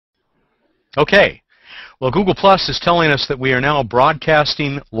Okay. Well, Google Plus is telling us that we are now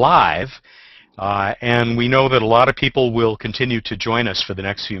broadcasting live, and we know that a lot of people will continue to join us for the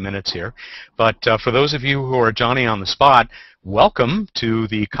next few minutes here. But for those of you who are Johnny on the spot, welcome to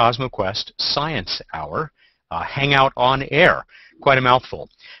the CosmoQuest Science Hour, Hangout on Air. Quite a mouthful.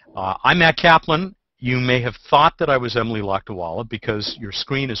 I'm Matt Kaplan. You may have thought that I was Emily Lakdawalla because your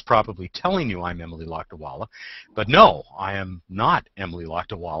screen is probably telling you I'm Emily Lakdawalla. But no, I am not Emily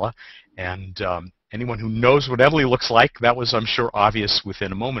Lakdawalla. And anyone who knows what Emily looks like, that was, I'm sure, obvious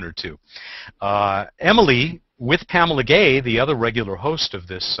within a moment or two. Emily, with Pamela Gay, the other regular host of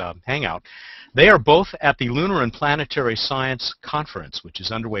this Hangout, they are both at the Lunar and Planetary Science Conference, which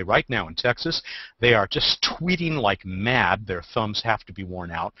is underway right now in Texas. They are just tweeting like mad. Their thumbs have to be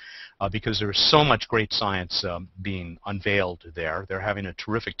worn out because there is so much great science being unveiled there. They're having a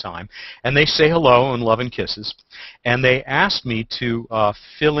terrific time. And they say hello and love and kisses. And they asked me to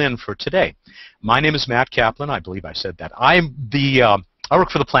fill in for today. My name is Matt Kaplan. I believe I said that. I work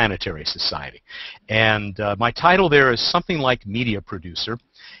for the Planetary Society. And my title there is something like media producer.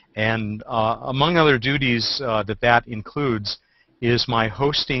 And among other duties that includes is my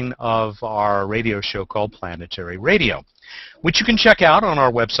hosting of our radio show called Planetary Radio, which you can check out on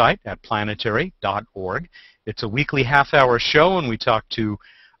our website at planetary.org. It's a weekly half-hour show, and we talk to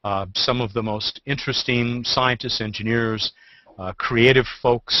some of the most interesting scientists, engineers, creative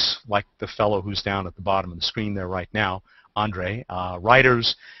folks like the fellow who's down at the bottom of the screen there right now, Andre,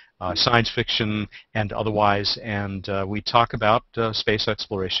 writers, science fiction and otherwise, and we talk about space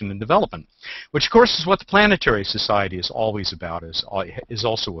exploration and development, which of course is what the Planetary Society is always about, is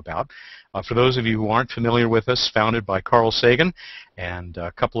also about. For those of you who aren't familiar with us, founded by Carl Sagan and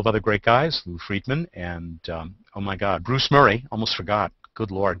a couple of other great guys, Lou Friedman and, oh my God, Bruce Murray, almost forgot,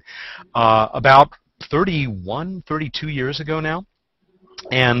 good Lord, about 31, 32 years ago now.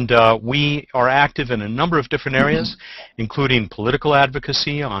 And we are active in a number of different areas, including political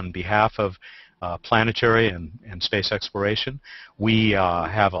advocacy on behalf of planetary and space exploration. We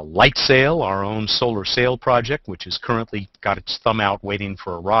have a light sail, our own solar sail project, which has currently got its thumb out waiting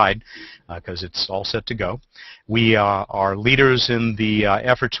for a ride because it's all set to go. We are leaders in the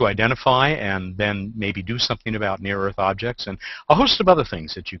effort to identify and then maybe do something about near-Earth objects and a host of other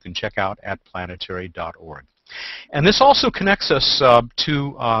things that you can check out at planetary.org. And this also connects us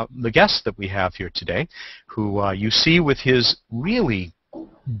to the guest that we have here today, who you see with his really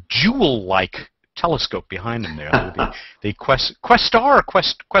jewel-like telescope behind him there. The Questar,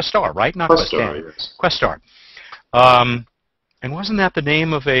 right? Not Questar, yes. Questar. And wasn't that the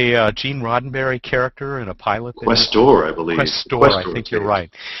name of a Gene Roddenberry character and a pilot? Questor, I believe. Questor, I think you're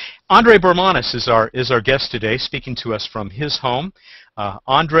right. Andre Bormanis is our guest today, speaking to us from his home.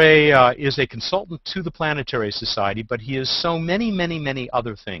 Andre is a consultant to the Planetary Society, but he is so many, many, many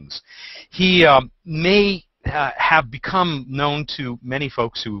other things. He may have become known to many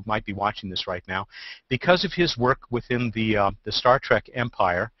folks who might be watching this right now because of his work within the Star Trek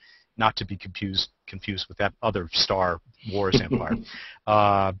empire, not to be confused with that other Star Wars empire.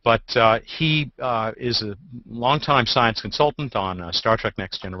 But he is a longtime science consultant on Star Trek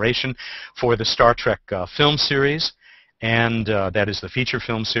Next Generation for the Star Trek film series, and that is the feature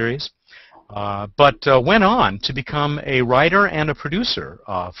film series, but went on to become a writer and a producer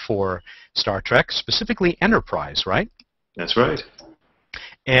for Star Trek, specifically Enterprise, right? That's right.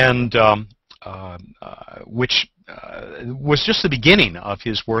 And which was just the beginning of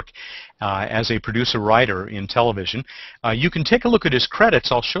his work as a producer-writer in television. You can take a look at his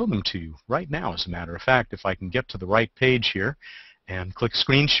credits. I'll show them to you right now, as a matter of fact, if I can get to the right page here and click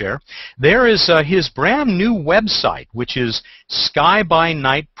screen share. There is his brand new website, which is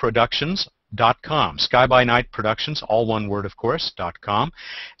skybynightproductions.com. Sky by Night Productions, all one word, of course, .com.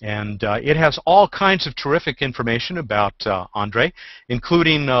 And it has all kinds of terrific information about Andre,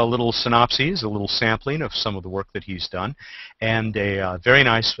 including little synopses, a little sampling of some of the work that he's done, and a very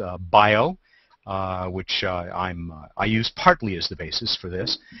nice bio, which I use partly as the basis for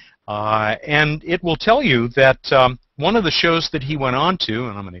this. And it will tell you that one of the shows that he went on to,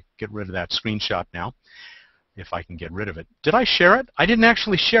 and I'm going to get rid of that screenshot now, if I can get rid of it. Did I share it? I didn't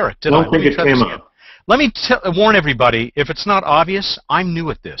actually share it, did I? I don't think it came up. Let me warn everybody, if it's not obvious, I'm new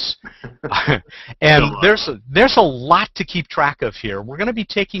at this. And there's a lot to keep track of here. We're going to be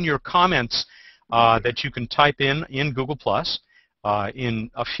taking your comments that you can type in Google Plus in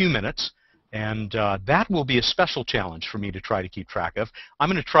a few minutes. And that will be a special challenge for me to try to keep track of. I'm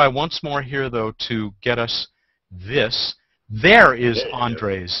going to try once more here, though, to get us this. There is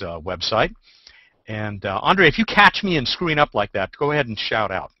Andre's website. And Andre, if you catch me and screwing up like that, go ahead and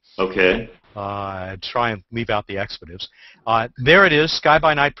shout out. Okay. Try and leave out the expletives. There it is,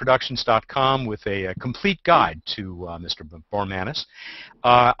 skybynightproductions.com, with a complete guide to Mr. Bormanis.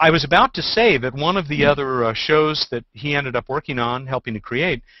 I was about to say that one of the other shows that he ended up working on, helping to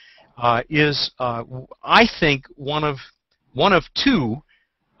create, is, I think, one of two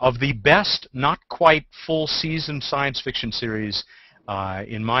of the best, not quite full-season science fiction series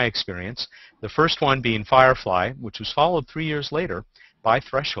in my experience. The first one being Firefly, which was followed 3 years later by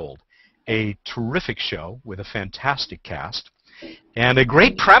Threshold, a terrific show with a fantastic cast and a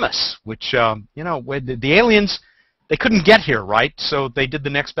great premise, which, you know, the aliens, they couldn't get here, right? So they did the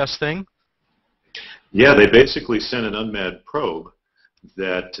next best thing? Yeah, they basically sent an unmanned probe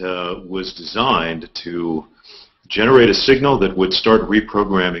that was designed to generate a signal that would start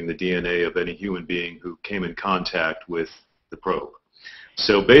reprogramming the DNA of any human being who came in contact with the probe.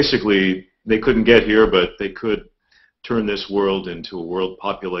 So basically, they couldn't get here, but they could turn this world into a world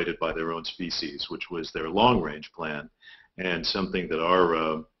populated by their own species, which was their long-range plan, and something that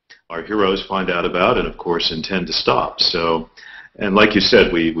our heroes find out about and, of course, intend to stop. So, and like you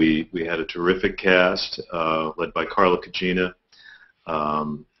said, we had a terrific cast led by Carla Cugina,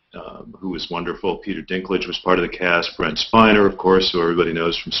 who was wonderful. Peter Dinklage was part of the cast. Brent Spiner, of course, who everybody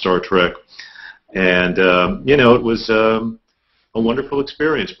knows from Star Trek. And, you know, it was a wonderful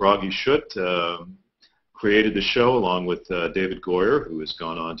experience. Bragi Schutt created the show along with David Goyer, who has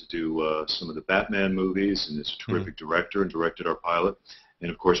gone on to do some of the Batman movies and is a terrific director and directed our pilot. And,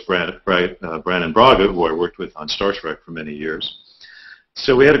 of course, Brandon Braga, who I worked with on Star Trek for many years.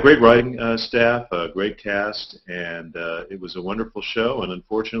 So we had a great writing staff, a great cast, and it was a wonderful show. And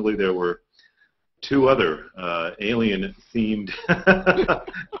unfortunately, there were two other alien-themed,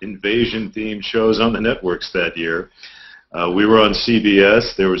 invasion-themed shows on the networks that year. We were on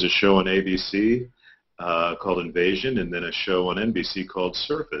CBS. There was a show on ABC called Invasion, and then a show on NBC called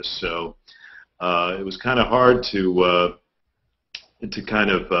Surface. So it was kind of hard to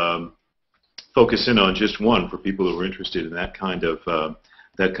kind of focus in on just one for people who were interested in that kind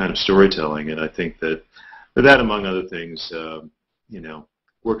of storytelling. And I think that among other things, you know,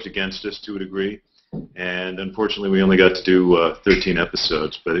 worked against us to a degree. And unfortunately, we only got to do 13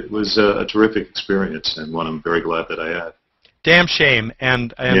 episodes, but it was a terrific experience and one I'm very glad that I had. Damn shame,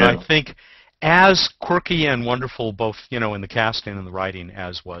 and yeah. I think as quirky and wonderful, both, you know, in the casting and the writing,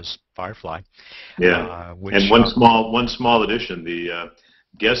 as was Firefly. Yeah, and one small addition: the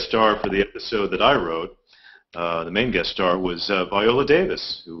guest star for the episode that I wrote, the main guest star, was Viola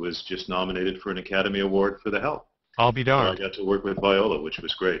Davis, who was just nominated for an Academy Award for The Help. I'll be darned. So I got to work with Viola, which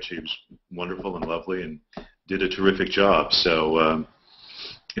was great. She was wonderful and lovely and did a terrific job. So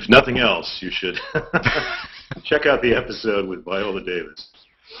if nothing else, you should check out the episode with Viola Davis.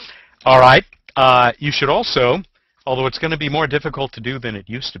 All right. You should also, although it's going to be more difficult to do than it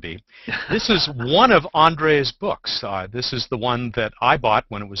used to be, this is one of Andre's books. This is the one that I bought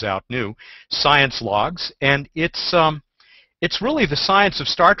when it was out new, Science Logs, and it's really the science of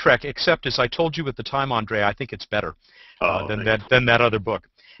Star Trek, except, as I told you at the time, Andre, I think it's better than that other book.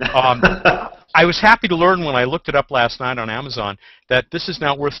 I was happy to learn when I looked it up last night on Amazon that this is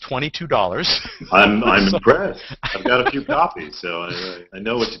now worth $22. I'm impressed. I've got a few copies, so I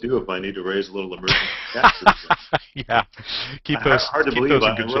know what to do if I need to raise a little emergency cash. Yeah, keep those. Hard to believe.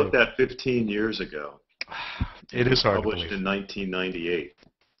 I wrote shape. that 15 years ago. It is hard to believe. Published in 1998.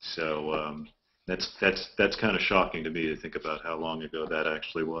 So that's kind of shocking to me to think about how long ago that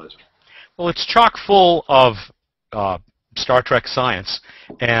actually was. Well, it's chock full of Star Trek science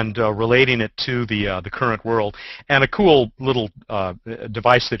and relating it to the current world. And a cool little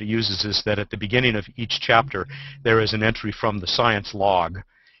device that it uses is that at the beginning of each chapter there is an entry from the science log,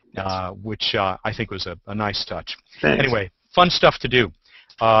 which I think was a nice touch. Thanks. Anyway, fun stuff to do.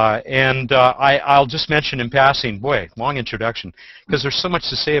 I'll just mention in passing, boy, long introduction, because there's so much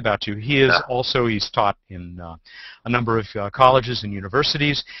to say about you. He's taught in a number of colleges and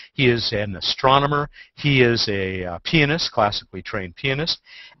universities. He is an astronomer. He is a pianist, classically trained pianist.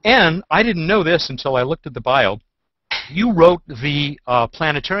 And I didn't know this until I looked at the bio. You wrote the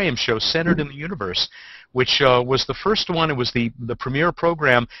planetarium show Centered in the Universe, which was the first one. It was the premier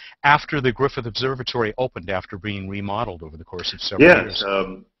program after the Griffith Observatory opened, after being remodeled over the course of several years.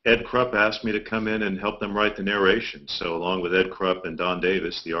 Ed Krupp asked me to come in and help them write the narration. So along with Ed Krupp and Don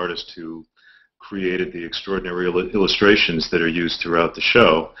Davis, the artist who created the extraordinary illustrations that are used throughout the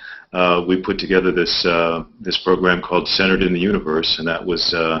show, we put together this program called Centered in the Universe, and that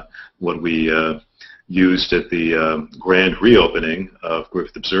was what we used at the grand reopening of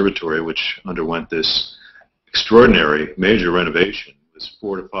Griffith Observatory, which underwent this extraordinary major renovation. It was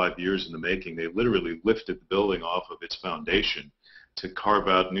 4 to 5 years in the making. They literally lifted the building off of its foundation to carve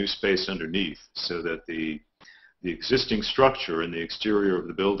out new space underneath, so that the existing structure in the exterior of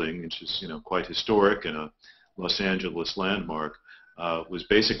the building, which is quite historic and a Los Angeles landmark, was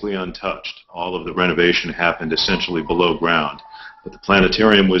basically untouched. All of the renovation happened essentially below ground, but the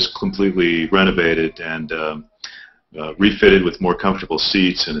planetarium was completely renovated and refitted with more comfortable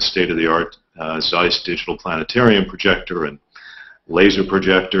seats and a state-of-the-art Zeiss digital planetarium projector and laser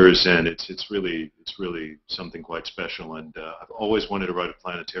projectors, and it's really something quite special. And I've always wanted to write a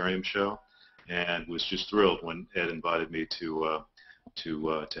planetarium show, and was just thrilled when Ed invited me to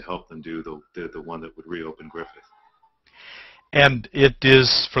help them do the one that would reopen Griffith. And it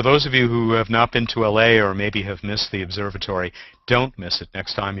is, for those of you who have not been to LA or maybe have missed the observatory, don't miss it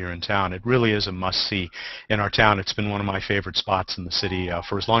next time you're in town. It really is a must-see in our town. It's been one of my favorite spots in the city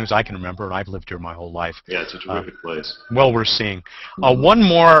for as long as I can remember, and I've lived here my whole life. Yeah, it's a terrific place. Well worth seeing. One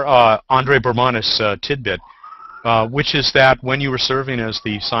more Andre Bormanis tidbit, which is that when you were serving as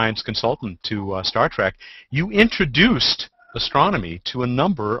the science consultant to Star Trek, you introduced astronomy to a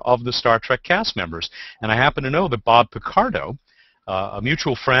number of the Star Trek cast members. And I happen to know that Bob Picardo, a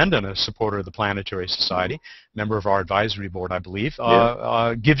mutual friend and a supporter of the Planetary Society, member of our advisory board, I believe,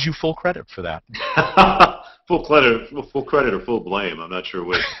 gives you full credit for that. Full credit or full blame, I'm not sure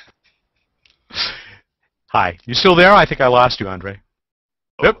which. Hi. You still there? I think I lost you, Andre.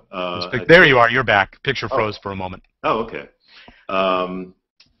 Yep. There you are. You're back. Picture froze for a moment. Oh, okay.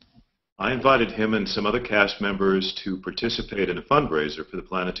 I invited him and some other cast members to participate in a fundraiser for the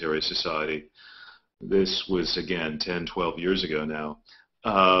Planetary Society. This was, again, 10, 12 years ago now.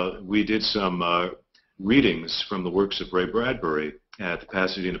 We did some readings from the works of Ray Bradbury at the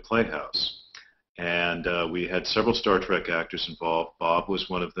Pasadena Playhouse. And we had several Star Trek actors involved. Bob was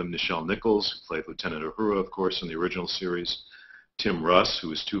one of them. Nichelle Nichols, who played Lieutenant Uhura, of course, in the original series. Tim Russ, who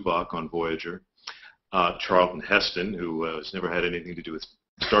was Tuvok on Voyager. Charlton Heston, who has never had anything to do with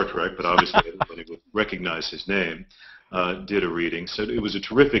Star Trek, but obviously everybody would recognize his name, did a reading. So it was a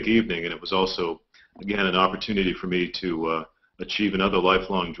terrific evening, and it was also, again, an opportunity for me to achieve another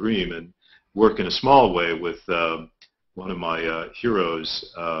lifelong dream and work in a small way with one of my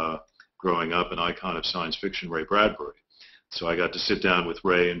heroes growing up, an icon of science fiction, Ray Bradbury. So I got to sit down with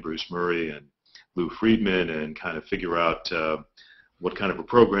Ray and Bruce Murray and Lou Friedman and kind of figure out what kind of a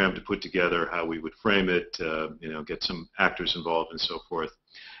program to put together, how we would frame it, get some actors involved and so forth.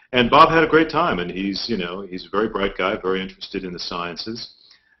 And Bob had a great time, and he's a very bright guy, very interested in the sciences.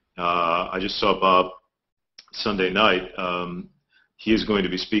 I just saw Bob Sunday night. He is going to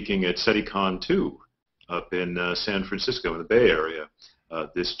be speaking at SETICON 2 up in San Francisco in the Bay Area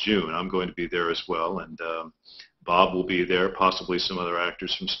this June. I'm going to be there as well, and Bob will be there, possibly some other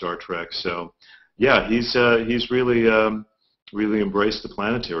actors from Star Trek. So, yeah, he's really embraced the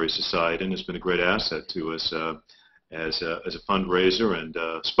Planetary Society and has been a great asset to us as a fundraiser and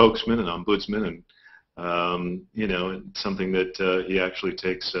spokesman and ombudsman, and something that he actually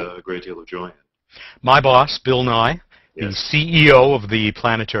takes a great deal of joy in. My boss, Bill Nye, Yes. the CEO of the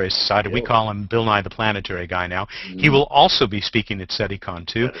Planetary Society. Yeah. We call him Bill Nye the Planetary Guy now. He will also be speaking at SETICON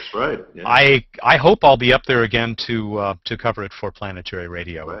 2. That's right. Yeah. I hope I'll be up there again to cover it for Planetary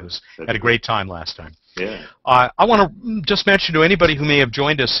Radio. Right. Had a great time last time. Yeah. I want to just mention to anybody who may have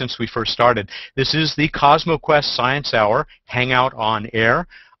joined us since we first started, this is the CosmoQuest Science Hour Hangout on Air.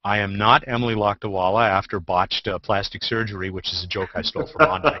 I am not Emily Lakdawala after botched plastic surgery, which is a joke I stole from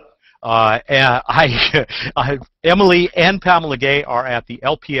Andre. Emily and Pamela Gay are at the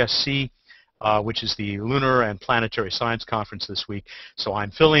LPSC, which is the Lunar and Planetary Science Conference this week. So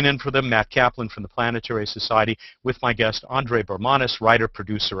I'm filling in for them, Matt Kaplan from the Planetary Society, with my guest, Andre Bormanis, writer,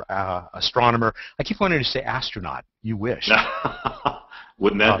 producer, astronomer. I keep wanting to say astronaut. You wish.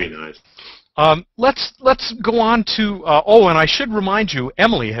 Wouldn't that be nice? Let's go on to, and I should remind you,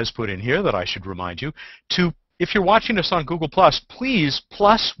 Emily has put in here that I should remind you to, if you're watching us on Google+, please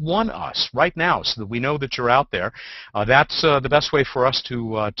 +1 us right now so that we know that you're out there. That's the best way for us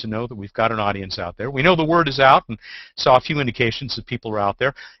to know that we've got an audience out there. We know the word is out and saw a few indications that people are out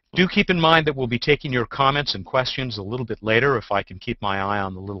there. Do keep in mind that we'll be taking your comments and questions a little bit later if I can keep my eye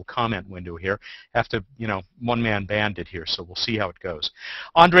on the little comment window here. Have to, one-man band it here, so we'll see how it goes.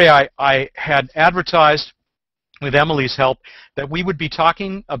 Andre, I had advertised with Emily's help that we would be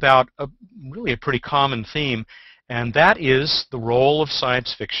talking about really a pretty common theme, and that is the role of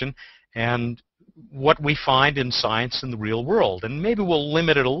science fiction and what we find in science in the real world. And maybe we'll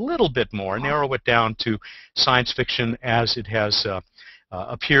limit it a little bit more, narrow it down to science fiction as it has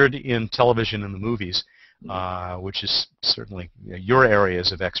appeared in television and the movies, which is certainly your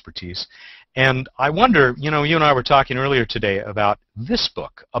areas of expertise. And I wonder, you and I were talking earlier today about this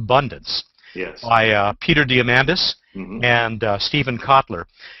book, Abundance. Yes. by Peter Diamandis Hmm. and Stephen Kotler,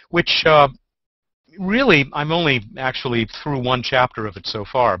 which really, I'm only actually through one chapter of it so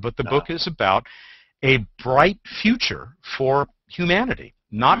far, but the book is about a bright future for humanity.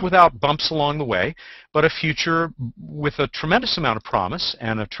 Not without bumps along the way, but a future with a tremendous amount of promise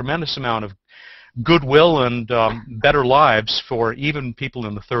and a tremendous amount of goodwill and better lives for even people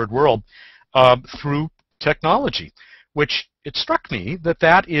in the third world through technology, which it struck me that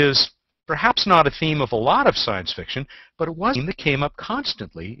that is perhaps not a theme of a lot of science fiction, but it was a theme that came up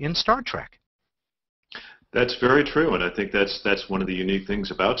constantly in Star Trek. That's very true, and I think that's one of the unique things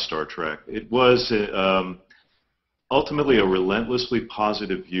about Star Trek. It was ultimately a relentlessly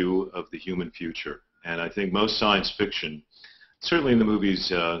positive view of the human future, and I think most science fiction, certainly in the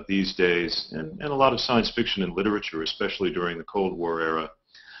movies these days, and a lot of science fiction in literature, especially during the Cold War era,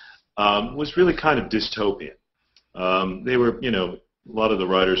 was really kind of dystopian. They were, a lot of the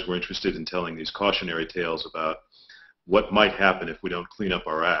writers were interested in telling these cautionary tales about what might happen if we don't clean up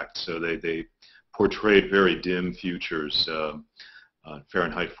our act. So they portrayed very dim futures.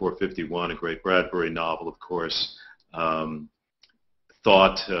 Fahrenheit 451, a great Bradbury novel, of course,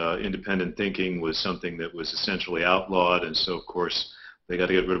 thought independent thinking was something that was essentially outlawed, and so of course they got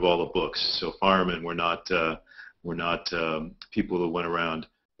to get rid of all the books. So firemen were not people who went around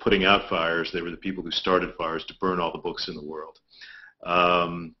putting out fires. They were the people who started fires to burn all the books in the world.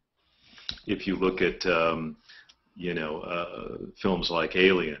 If you look at films like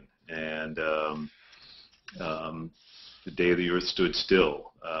Alien and The Day the Earth Stood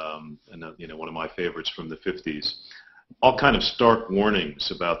Still, and one of my favorites from the 50s, all kind of stark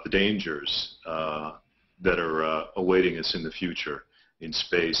warnings about the dangers that are awaiting us in the future in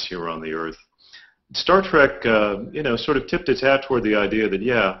space here on the Earth. Star Trek, sort of tipped its hat toward the idea that,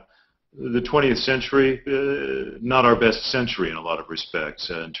 yeah, the 20th century, not our best century in a lot of respects,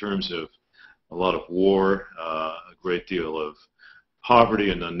 in terms of a lot of war, a great deal of poverty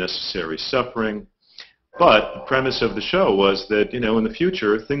and unnecessary suffering. But the premise of the show was that, in the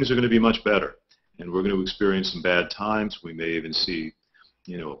future, things are going to be much better. And we're going to experience some bad times. We may even see,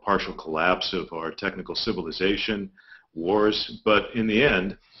 a partial collapse of our technical civilization, wars. But in the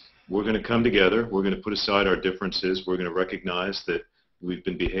end, we're going to come together. We're going to put aside our differences. We're going to recognize that we've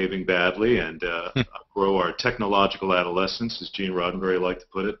been behaving badly and grow our technological adolescence, as Gene Roddenberry liked to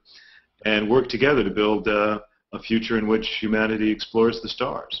put it, and work together to build a future in which humanity explores the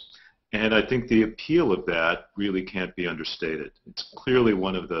stars. And I think the appeal of that really can't be understated. It's clearly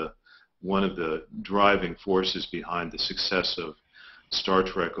one of the driving forces behind the success of Star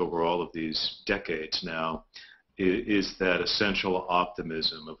Trek over all of these decades now, is that essential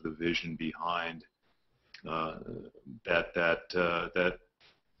optimism of the vision behind that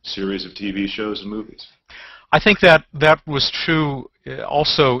series of TV shows and movies. I think that was true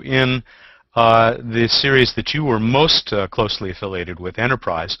also in the series that you were most closely affiliated with,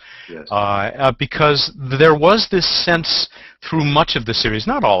 Enterprise, Yes. Because there was this sense through much of the series,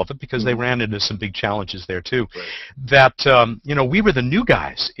 not all of it, because they ran into some big challenges there too, that we were the new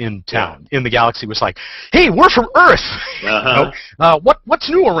guys in town, in the galaxy. It was like, hey, we're from Earth. What's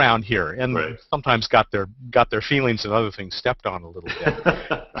new around here? And sometimes got their feelings and other things stepped on a little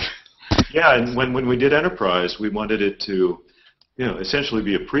bit. Yeah, and when we did Enterprise, we wanted it to essentially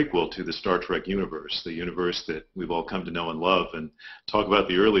be a prequel to the Star Trek universe, the universe that we've all come to know and love, and talk about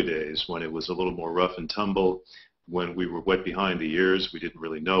the early days when it was a little more rough and tumble, when we were wet behind the ears. We didn't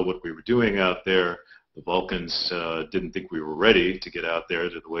really know what we were doing out there. The Vulcans didn't think we were ready to get out there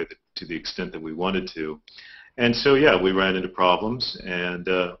to the extent that we wanted to. And so, yeah, we ran into problems, and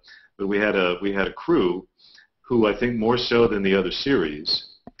but we had a crew who, I think more so than the other series,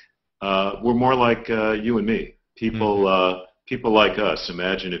 were more like you and me. People like us.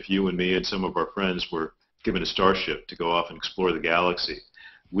 Imagine if you and me and some of our friends were given a starship to go off and explore the galaxy.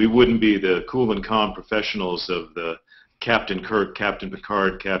 We wouldn't be the cool and calm professionals of the Captain Kirk, Captain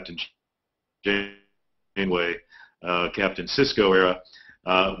Picard, Captain Janeway, Captain Sisko era.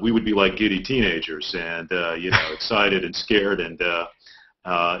 We would be like giddy teenagers and excited and scared and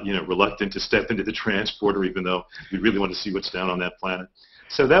reluctant to step into the transporter, even though we really want to see what's down on that planet.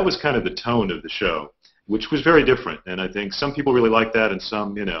 So that was kind of the tone of the show, which was very different, and I think some people really liked that, and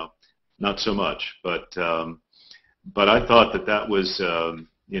some, not so much. But I thought that was,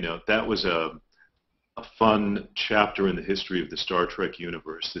 that was a fun chapter in the history of the Star Trek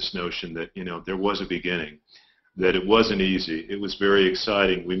universe. This notion that there was a beginning, that it wasn't easy. It was very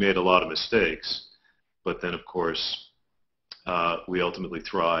exciting. We made a lot of mistakes, but then of course we ultimately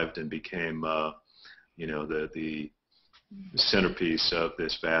thrived and became, the centerpiece of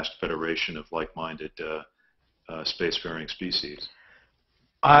this vast federation of like-minded spacefaring species.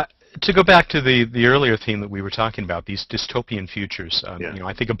 To go back to the earlier theme that we were talking about, these dystopian futures, Yeah.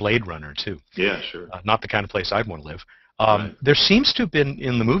 I think of Blade Runner too. Yeah, sure. Not the kind of place I'd want to live. Right. There seems to have been,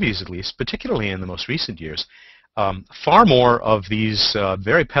 in the movies at least, particularly in the most recent years, far more of these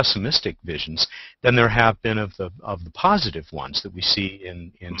very pessimistic visions than there have been of the positive ones that we see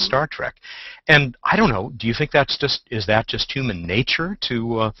in Star Trek. And I don't know, do you think is that just human nature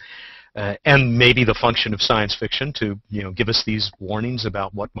to and maybe the function of science fiction to give us these warnings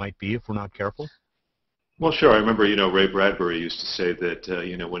about what might be if we're not careful? Well, sure. I remember, Ray Bradbury used to say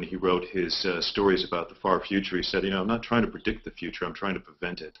that, when he wrote his stories about the far future, he said, I'm not trying to predict the future, I'm trying to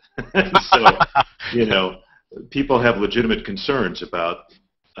prevent it. So, people have legitimate concerns about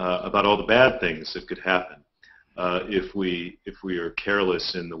all the bad things that could happen if we are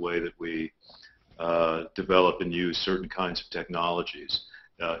careless in the way that we develop and use certain kinds of technologies.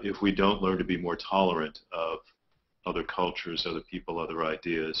 If we don't learn to be more tolerant of other cultures, other people, other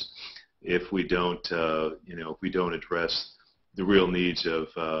ideas. If we don't, if we don't address the real needs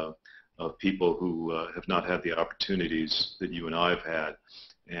of people who have not had the opportunities that you and I have had,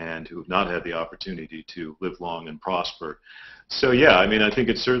 and who have not had the opportunity to live long and prosper. So yeah, I mean, I think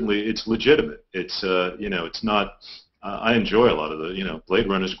it's legitimate. It's it's not. I enjoy a lot of the Blade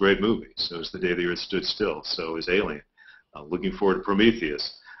Runner is a great movie. So is The Day the Earth Stood Still. So is Alien. Looking forward to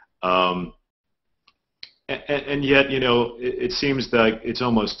Prometheus. And yet, it seems like it's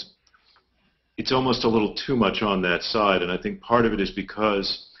almost a little too much on that side, and I think part of it is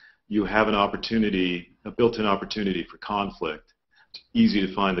because you have an opportunity, a built-in opportunity for conflict. It's easy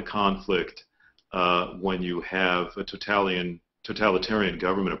to find the conflict when you have a totalitarian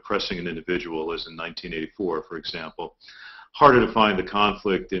government oppressing an individual, as in 1984, for example. Harder to find the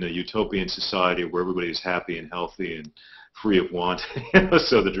conflict in a utopian society where everybody is happy and healthy and free of want.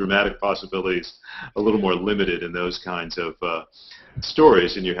 So the dramatic possibilities a little more limited in those kinds of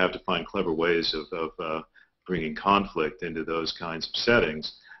stories, and you have to find clever ways of bringing conflict into those kinds of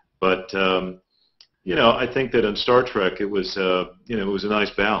settings. But I think that in Star Trek it was it was a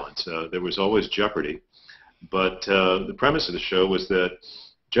nice balance. There was always jeopardy, but the premise of the show was that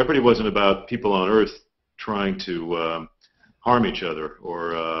jeopardy wasn't about people on Earth trying to harm each other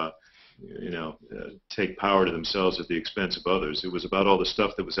or take power to themselves at the expense of others. It was about all the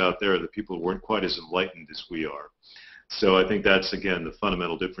stuff that was out there that people weren't quite as enlightened as we are. So I think that's, again, the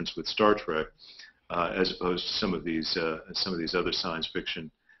fundamental difference with Star Trek as opposed to some of these other science fiction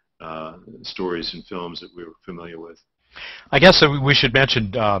stories and films that we were familiar with. I guess we should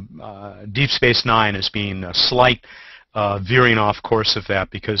mention Deep Space Nine as being a slight veering off course of that,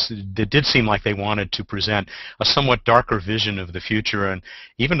 because it did seem like they wanted to present a somewhat darker vision of the future, and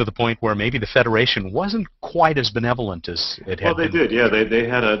even to the point where maybe the Federation wasn't quite as benevolent as it had been. Well, they did, yeah.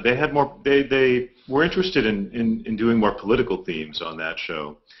 They were interested in doing more political themes on that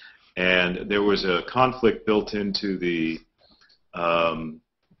show, and there was a conflict built into the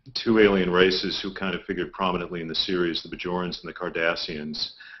two alien races who kind of figured prominently in the series, the Bajorans and the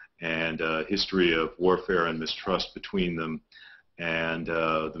Cardassians, and history of warfare and mistrust between them, and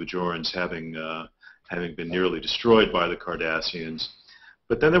the Bajorans having been nearly destroyed by the Cardassians.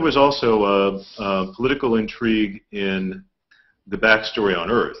 But then there was also political intrigue in the backstory on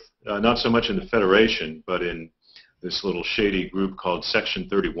Earth, not so much in the Federation, but in this little shady group called Section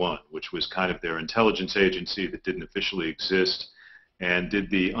 31, which was kind of their intelligence agency that didn't officially exist and did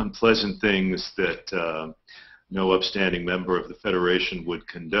the unpleasant things that no upstanding member of the Federation would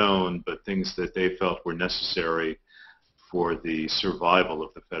condone, but things that they felt were necessary for the survival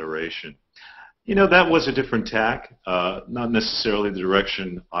of the Federation. That was a different tack, not necessarily the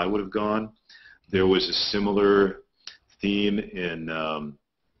direction I would have gone. There was a similar theme in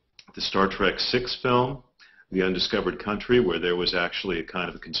the Star Trek VI film, The Undiscovered Country, where there was actually a kind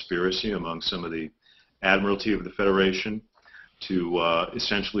of a conspiracy among some of the Admiralty of the Federation to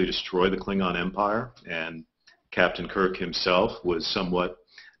essentially destroy the Klingon Empire, and Captain Kirk himself was somewhat,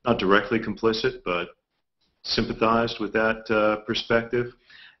 not directly complicit, but sympathized with that perspective.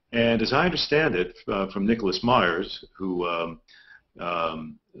 And as I understand it, from Nicholas Myers, who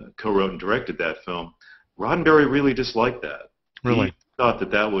co-wrote and directed that film, Roddenberry really disliked that. Really? He thought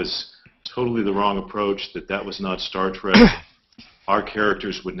that was totally the wrong approach, that was not Star Trek. Our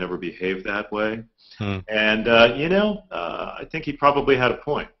characters would never behave that way. And, I think he probably had a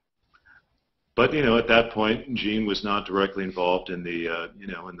point. But, at that point, Gene was not directly involved in the,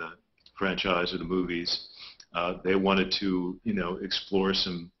 in the franchise or the movies. They wanted to, explore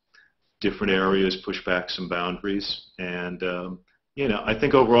some different areas, push back some boundaries. And, I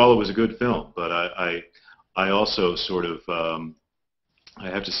think overall it was a good film. But I also sort of, I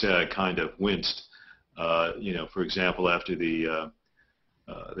have to say I kind of winced, for example, after the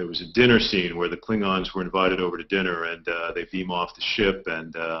there was a dinner scene where the Klingons were invited over to dinner, and they beam off the ship,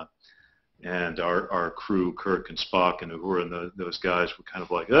 and our crew, Kirk and Spock and Uhura and those guys were kind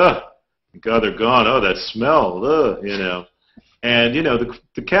of like, ugh, God, they're gone. Oh, that smell, ugh, you know. And, you know,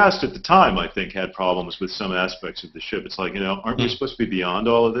 the cast at the time, I think, had problems with some aspects of the ship. It's like, you know, aren't we supposed to be beyond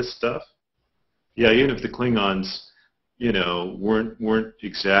all of this stuff? Yeah, even if the Klingons, you know, weren't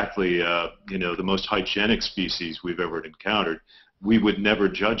exactly, you know, the most hygienic species we've ever encountered, we would never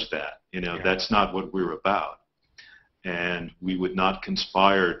judge that. You know, that's not what we're about. And we would not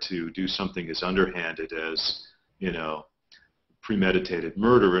conspire to do something as underhanded as, you know, premeditated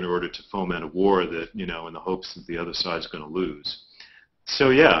murder in order to foment a war that, you know, in the hopes that the other side's going to lose.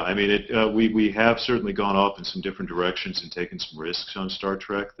 So yeah, I mean, we have certainly gone off in some different directions and taken some risks on Star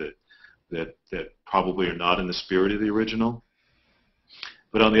Trek that probably are not in the spirit of the original.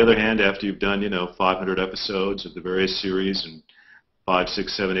 But on the other hand, after you've done, you know, 500 episodes of the various series and 5,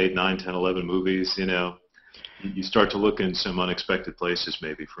 6, 7, 8, 9, 10, 11 movies, you know, you start to look in some unexpected places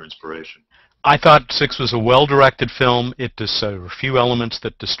maybe for inspiration. I thought 6 was a well-directed film. There were a few elements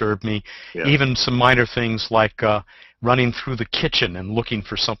that disturbed me, even some minor things like running through the kitchen and looking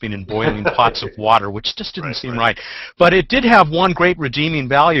for something in boiling pots of water, which just didn't seem right. But it did have one great redeeming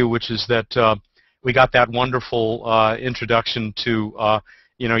value, which is that we got that wonderful introduction to,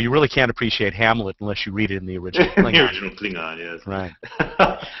 you know, you really can't appreciate Hamlet unless you read it in the original Klingon. The original Klingon, yes. Right.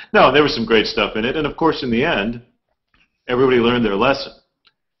 No, there was some great stuff in it. And, of course, in the end, everybody learned their lesson.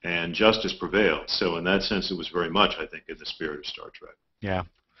 And justice prevailed. So in that sense, it was very much, I think, in the spirit of Star Trek. Yeah.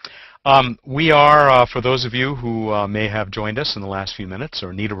 We are, for those of you who may have joined us in the last few minutes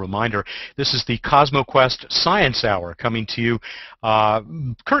or need a reminder, this is the CosmoQuest Science Hour coming to you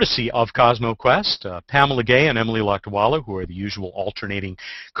courtesy of CosmoQuest. Pamela Gay and Emily Lakdawala, who are the usual alternating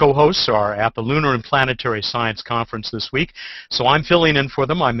co-hosts, are at the Lunar and Planetary Science Conference this week. So I'm filling in for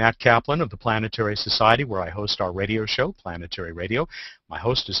them. I'm Matt Kaplan of the Planetary Society, where I host our radio show, Planetary Radio. My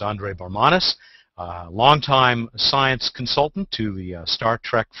host is Andre Bormanis, longtime science consultant to the Star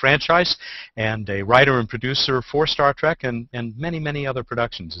Trek franchise and a writer and producer for Star Trek and many, many other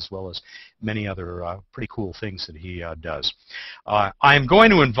productions, as well as many other pretty cool things that he does. I'm going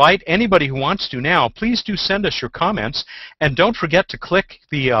to invite anybody who wants to now. Please do send us your comments, and don't forget to click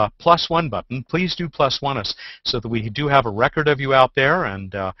the +1 button. Please do +1 us so that we do have a record of you out there,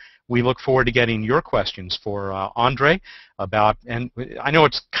 and we look forward to getting your questions for Andre about, and I know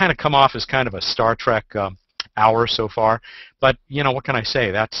it's kind of come off as kind of a Star Trek hour so far, but, you know, what can I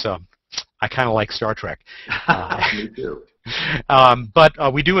say? That's, I kind of like Star Trek. Me too.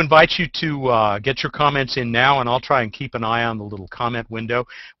 But we do invite you to get your comments in now, and I'll try and keep an eye on the little comment window,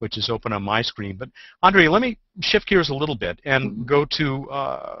 which is open on my screen. But, Andre, let me shift gears a little bit and go to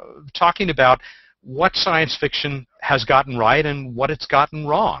talking about what science fiction has gotten right and what it's gotten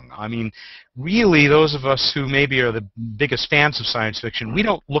wrong. I mean, really, those of us who maybe are the biggest fans of science fiction, we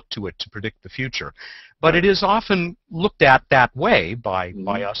don't look to it to predict the future. But it is often looked at that way by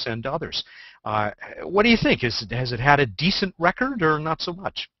us and others. What do you think? Has it had a decent record or not so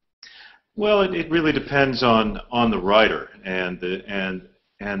much? Well, it really depends on the writer and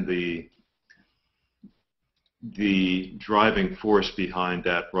the driving force behind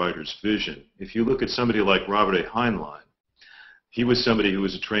that writer's vision. If you look at somebody like Robert A. Heinlein, he was somebody who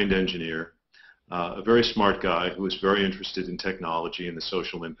was a trained engineer, a very smart guy who was very interested in technology and the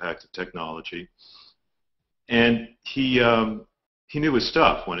social impact of technology. And he knew his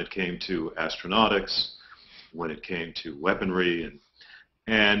stuff when it came to astronautics, when it came to weaponry,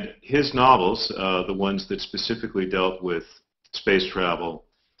 and his novels, the ones that specifically dealt with space travel,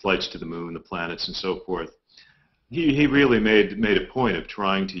 flights to the moon, the planets, and so forth, he really made a point of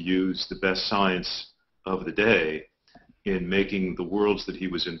trying to use the best science of the day in making the worlds that he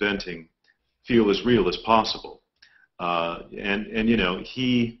was inventing feel as real as possible. And you know,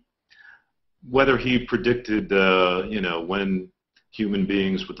 whether he predicted you know, when human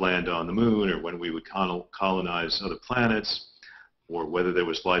beings would land on the moon or when we would colonize other planets, or whether there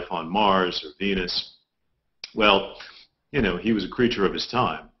was life on Mars or Venus, well, you know, he was a creature of his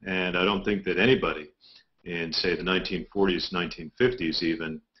time, and I don't think that anybody in, say, the 1940s, 1950s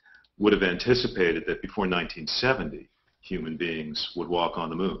even, would have anticipated that before 1970, human beings would walk on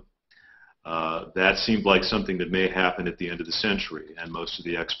the moon. That seemed like something that may happen at the end of the century, and most of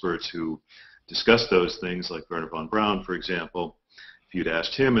the experts who discussed those things, like Wernher von Braun, for example, if you'd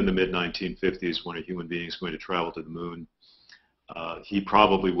asked him in the mid-1950s when are human beings going to travel to the moon, he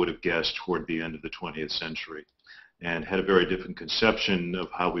probably would have guessed toward the end of the 20th century and had a very different conception of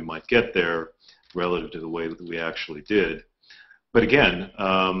how we might get there relative to the way that we actually did. But again,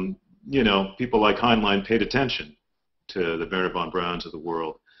 you know, people like Heinlein paid attention to the Wernher von Brauns of the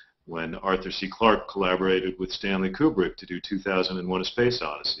world, when Arthur C. Clarke collaborated with Stanley Kubrick to do 2001: A Space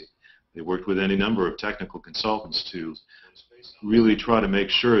Odyssey. They worked with any number of technical consultants to really try to make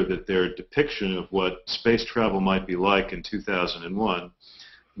sure that their depiction of what space travel might be like in 2001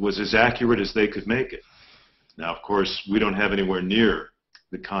 was as accurate as they could make it. Now, of course, we don't have anywhere near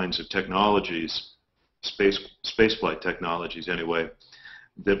the kinds of technologies, spaceflight technologies anyway,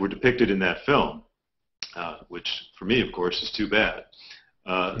 that were depicted in that film, which for me, of course, is too bad.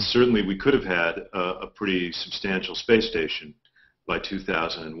 Certainly, we could have had a pretty substantial space station by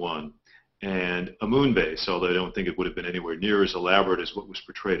 2001 and a moon base, although I don't think it would have been anywhere near as elaborate as what was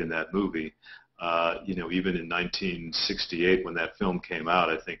portrayed in that movie. You know, even in 1968, when that film came out,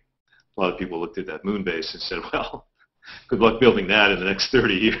 I think a lot of people looked at that moon base and said, well, good luck building that in the next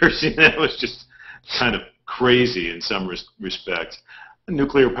 30 years. You know, it was just kind of crazy in some respects. A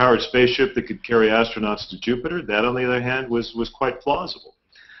nuclear-powered spaceship that could carry astronauts to Jupiter, that, on the other hand, was quite plausible.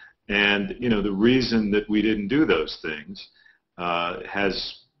 And, you know, the reason that we didn't do those things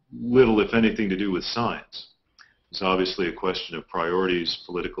has little, if anything, to do with science. It's obviously a question of priorities,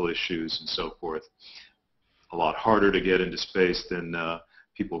 political issues, and so forth. A lot harder to get into space than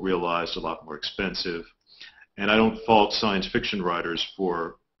people realized, a lot more expensive. And I don't fault science fiction writers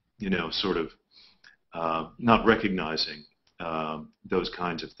for, you know, sort of not recognizing those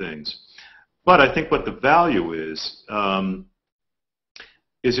kinds of things. But I think what the value is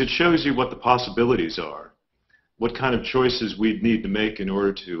it shows you what the possibilities are, what kind of choices we'd need to make in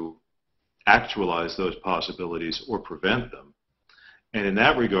order to actualize those possibilities or prevent them. And in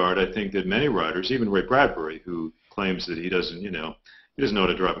that regard, I think that many writers, even Ray Bradbury, who claims that he doesn't know how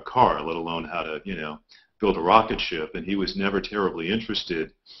to drive a car, let alone how to, you know, build a rocket ship, and he was never terribly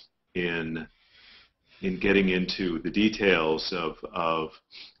interested in getting into the details of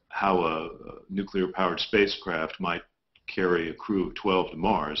how a nuclear-powered spacecraft might carry a crew of 12 to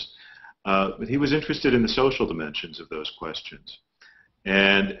Mars. But he was interested in the social dimensions of those questions,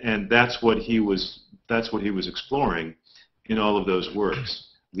 and that's what he was exploring in all of those works.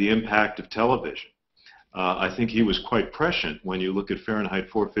 The impact of television. I think he was quite prescient when you look at Fahrenheit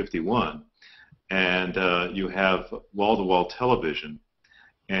 451, and you have wall-to-wall television,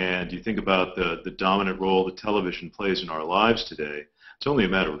 and you think about the dominant role that television plays in our lives today. It's only a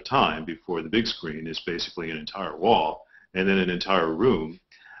matter of time before the big screen is basically an entire wall and then an entire room.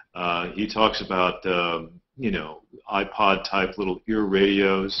 He talks about, you know, iPod-type little ear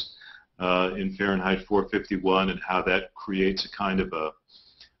radios in Fahrenheit 451 and how that creates a kind of a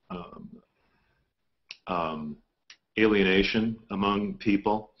alienation among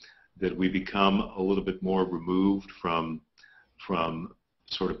people, that we become a little bit more removed from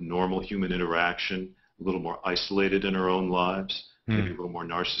sort of normal human interaction, a little more isolated in our own lives, maybe a little more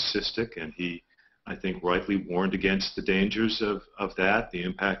narcissistic, and he, I think, rightly warned against the dangers of that, the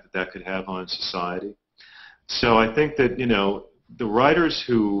impact that that could have on society. So I think that, you know, the writers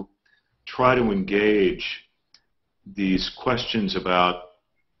who try to engage these questions about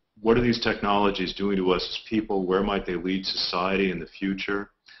what are these technologies doing to us as people, where might they lead society in the future,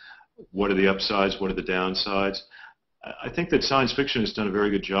 what are the upsides, what are the downsides, I think that science fiction has done a very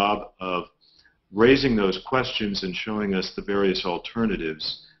good job of raising those questions and showing us the various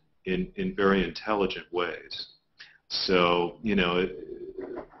alternatives in very intelligent ways. So, you know,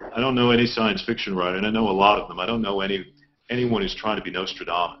 I don't know any science fiction writer, and I know a lot of them. I don't know anyone who's trying to be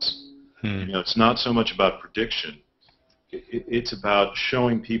Nostradamus. You know, it's not so much about prediction. It's about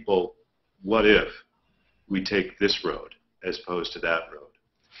showing people, what if we take this road as opposed to that road?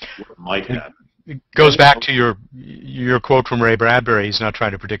 What might happen? It goes back to your quote from Ray Bradbury. He's not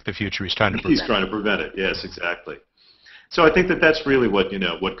trying to predict the future. He's trying to prevent it. He's trying to prevent it. Yes, exactly. So I think that that's really what, you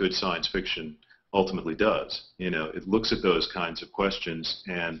know, what good science fiction ultimately does. You know, it looks at those kinds of questions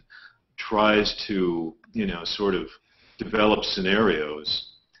and tries to, you know, sort of develop scenarios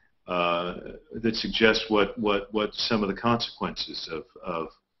that suggest what some of the consequences of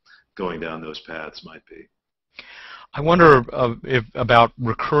going down those paths might be. I wonder about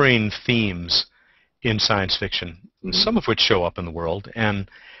recurring themes in science fiction, some of which show up in the world. And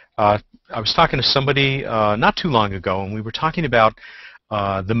I was talking to somebody not too long ago, and we were talking about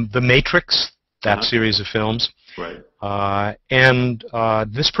the Matrix, that series of films. Right. And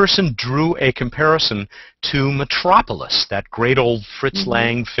this person drew a comparison to Metropolis, that great old Fritz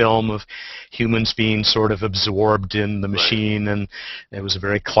Lang film of humans being sort of absorbed in the machine, and it was a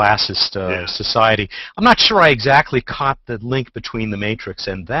very classist society. I'm not sure I exactly caught the link between the Matrix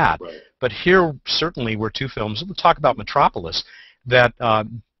and that, but here certainly were two films. We'll talk about Metropolis that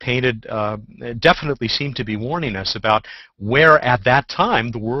painted, definitely seemed to be warning us about where at that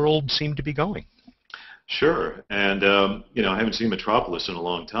time the world seemed to be going. Sure, and I haven't seen Metropolis in a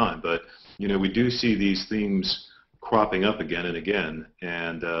long time, but we do see these themes cropping up again and again,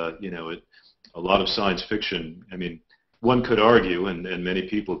 and a lot of science fiction. I mean, one could argue, and many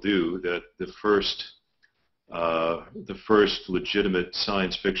people do, that the first legitimate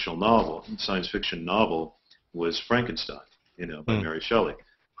science fiction novel was Frankenstein, by Mary Shelley.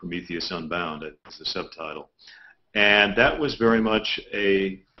 Prometheus Unbound is the subtitle, and that was very much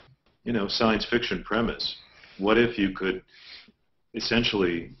a science fiction premise. What if you could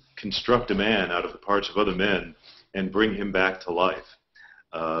essentially construct a man out of the parts of other men and bring him back to life?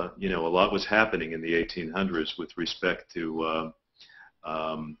 A lot was happening in the 1800s with respect to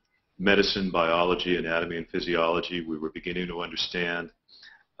medicine, biology, anatomy, and physiology. We were beginning to understand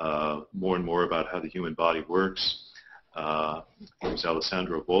more and more about how the human body works. It was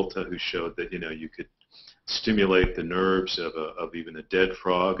Alessandro Volta who showed that you could stimulate the nerves of even a dead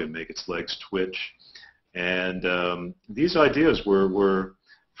frog and make its legs twitch. And these ideas were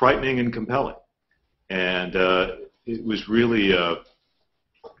frightening and compelling. And it was really,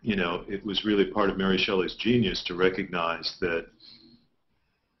 part of Mary Shelley's genius to recognize that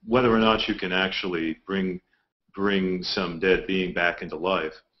whether or not you can actually bring some dead being back into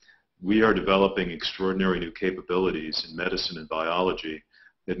life, we are developing extraordinary new capabilities in medicine and biology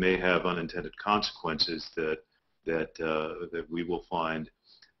that may have unintended consequences that we will find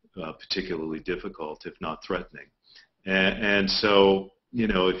particularly difficult, if not threatening. And so,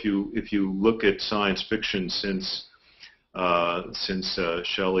 if you look at science fiction since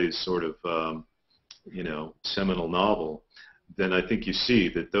Shelley's sort of seminal novel, then I think you see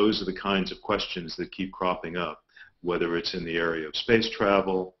that those are the kinds of questions that keep cropping up, whether it's in the area of space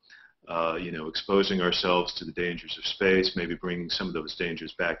travel, exposing ourselves to the dangers of space, maybe bringing some of those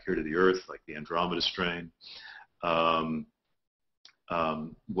dangers back here to the Earth, like the Andromeda strain.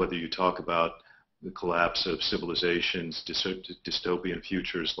 Whether you talk about the collapse of civilizations, dystopian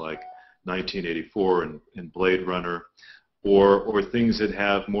futures like 1984 and Blade Runner, or things that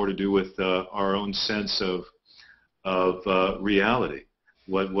have more to do with our own sense of reality.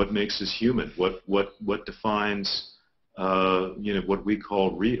 What makes us human? What defines what we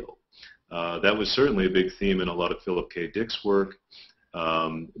call real? That was certainly a big theme in a lot of Philip K. Dick's work.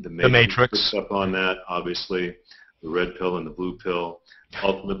 The Matrix picks up on that, obviously. The red pill and the blue pill.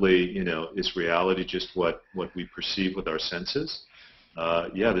 Ultimately, is reality just what we perceive with our senses?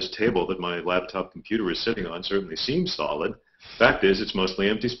 This table that my laptop computer is sitting on certainly seems solid. Fact is, it's mostly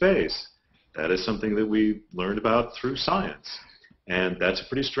empty space. That is something that we learned about through science. And that's a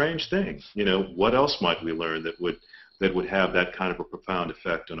pretty strange thing. What else might we learn that would have that kind of a profound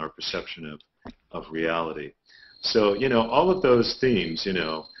effect on our perception of reality? So, all of those themes,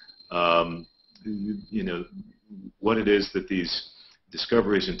 what it is that these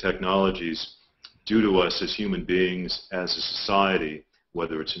discoveries and technologies do to us as human beings, as a society,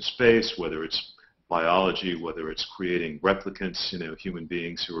 whether it's in space, whether it's biology, whether it's creating replicants, human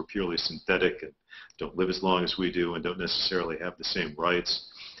beings who are purely synthetic and don't live as long as we do and don't necessarily have the same rights.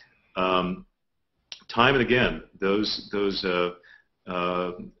 Time and again, those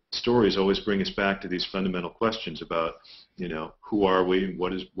stories always bring us back to these fundamental questions about, who are we,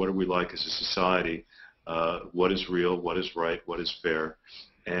 what are we like as a society, what is real, what is right, what is fair,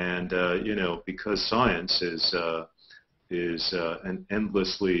 and because science is an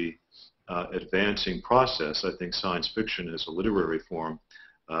endlessly advancing process, I think science fiction as a literary form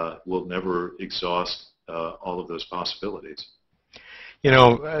will never exhaust all of those possibilities.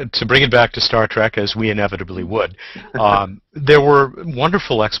 To bring it back to Star Trek, as we inevitably would, there were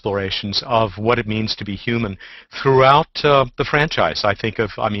wonderful explorations of what it means to be human throughout the franchise. I think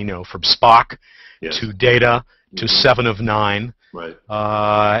of, from Spock to Data to Seven of Nine. Right.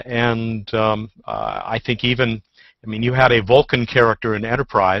 I think even, you had a Vulcan character in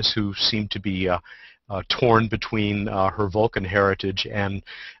Enterprise who seemed to be torn between her Vulcan heritage and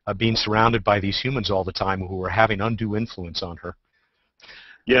being surrounded by these humans all the time who were having undue influence on her.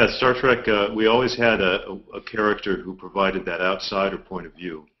 Yeah, Star Trek, we always had a character who provided that outsider point of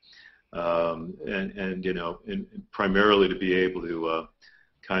view, and primarily to be able to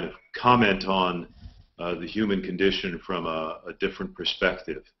kind of comment on the human condition from a different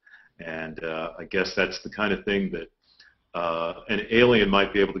perspective. And I guess that's the kind of thing that an alien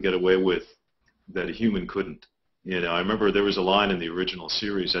might be able to get away with that a human couldn't. I remember there was a line in the original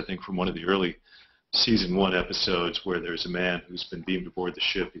series, I think from one of the early Season 1 episodes, where there's a man who's been beamed aboard the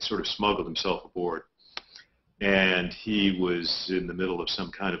ship. He sort of smuggled himself aboard, and he was in the middle of some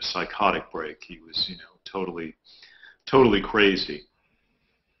kind of psychotic break. He was, totally crazy.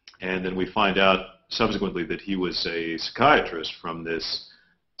 And then we find out subsequently that he was a psychiatrist from this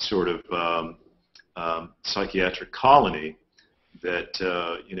sort of psychiatric colony that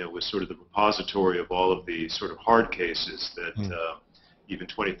was sort of the repository of all of the sort of hard cases that even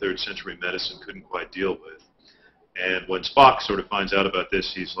 23rd century medicine couldn't quite deal with. And when Spock sort of finds out about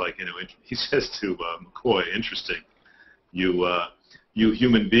this, he's like, he says to McCoy, "Interesting, you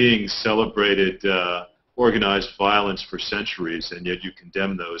human beings celebrated organized violence for centuries, and yet you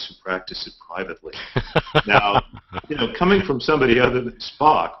condemn those who practice it privately." Now, coming from somebody other than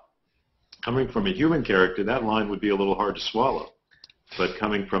Spock, coming from a human character, that line would be a little hard to swallow. But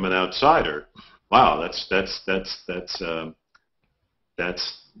coming from an outsider, wow, that's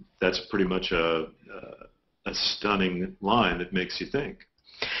pretty much a stunning line that makes you think.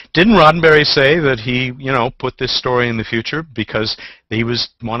 Didn't Roddenberry say that he, put this story in the future because he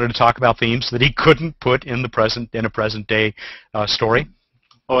wanted to talk about themes that he couldn't put in a present day story?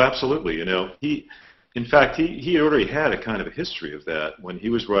 Oh, absolutely. In fact, he already had a kind of a history of that when he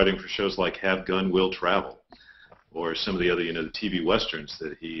was writing for shows like Have Gun, Will Travel, or some of the other, the TV westerns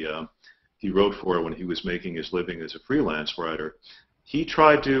that he wrote for when he was making his living as a freelance writer. He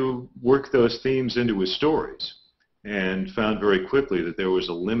tried to work those themes into his stories and found very quickly that there was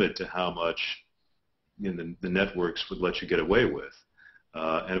a limit to how much the networks would let you get away with.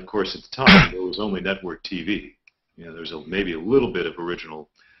 And of course, at the time, there was only network TV. There was maybe a little bit of original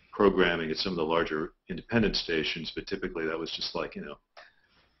programming at some of the larger independent stations, but typically that was just like,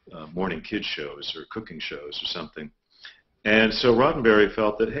 morning kids shows or cooking shows or something. And so Roddenberry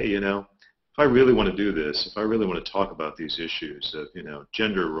felt that, hey, if I really want to do this, if I really want to talk about these issues of,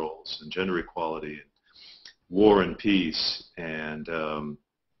 gender roles and gender equality and war and peace and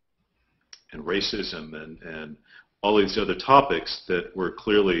racism and all these other topics that were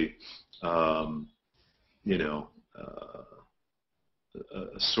clearly, a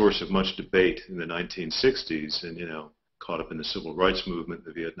source of much debate in the 1960s and, caught up in the civil rights movement,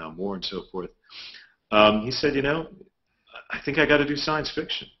 the Vietnam War, and so forth. He said, I think I got to do science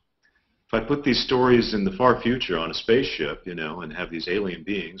fiction. If I put these stories in the far future on a spaceship, and have these alien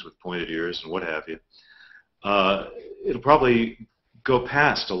beings with pointed ears and what have you, it'll probably go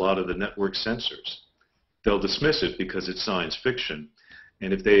past a lot of the network censors. They'll dismiss it because it's science fiction,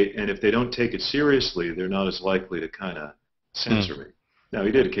 and if they don't take it seriously, they're not as likely to kind of censor me. Now,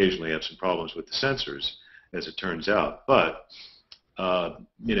 he did occasionally have some problems with the censors, as it turns out, but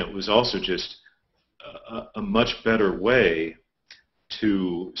it was also just a much better way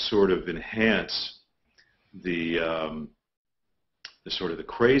to sort of enhance the sort of the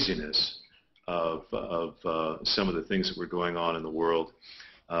craziness of some of the things that were going on in the world,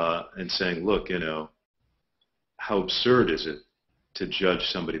 and saying, look, how absurd is it to judge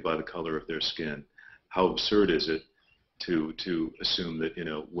somebody by the color of their skin? How absurd is it to assume that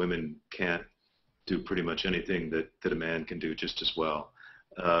women can't do pretty much anything that a man can do just as well?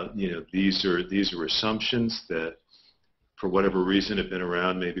 These are assumptions that, for whatever reason, have been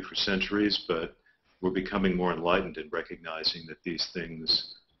around maybe for centuries, but we're becoming more enlightened in recognizing that these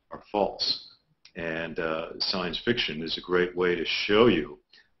things are false. And science fiction is a great way to show you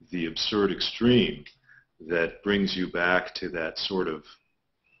the absurd extreme that brings you back to that sort of,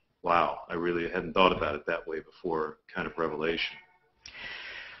 wow, I really hadn't thought about it that way before kind of revelation.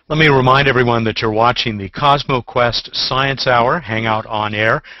 Let me remind everyone that you're watching the CosmoQuest Science Hour Hangout on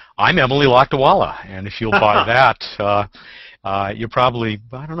Air. I'm Emily Lakdawala, and if you'll buy that, you're probably,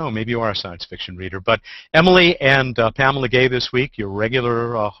 I don't know, maybe you are a science fiction reader. But Emily and Pamela Gay this week, your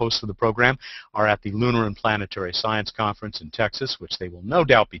regular hosts of the program, are at the Lunar and Planetary Science Conference in Texas, which they will no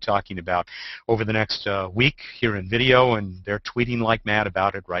doubt be talking about over the next week here in video, and they're tweeting like mad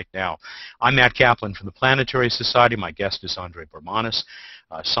about it right now. I'm Matt Kaplan from the Planetary Society. My guest is Bormanis,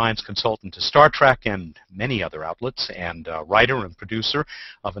 science consultant to Star Trek and many other outlets, and writer and producer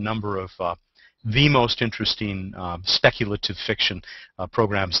of a number of the most interesting speculative fiction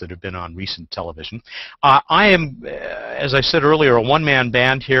programs that have been on recent television. I am, as I said earlier, a one-man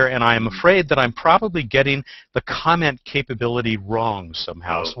band here, and I am afraid that I'm probably getting the comment capability wrong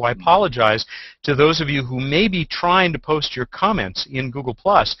somehow. So I apologize to those of you who may be trying to post your comments in Google+.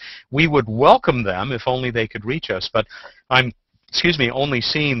 We would welcome them if only they could reach us, but I'm only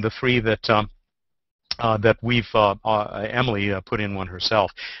seeing the three that that Emily put in one herself.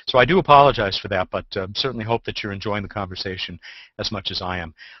 So I do apologize for that, but certainly hope that you're enjoying the conversation as much as I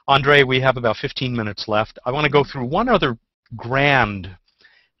am. Andre, we have about 15 minutes left. I want to go through one other grand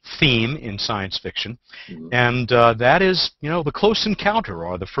theme in science fiction, Mhm. and that is, the close encounter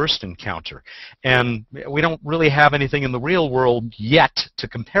or the first encounter. And we don't really have anything in the real world yet to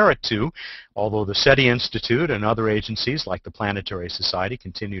compare it to, although the SETI Institute and other agencies like the Planetary Society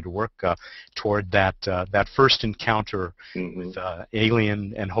continue to work toward that first encounter with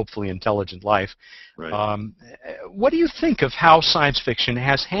alien and hopefully intelligent life. Right. What do you think of how science fiction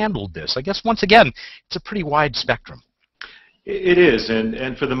has handled this? I guess, once again, it's a pretty wide spectrum. It is,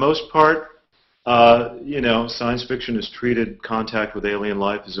 and for the most part, science fiction has treated contact with alien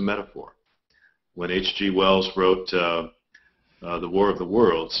life as a metaphor. When H.G. Wells wrote The War of the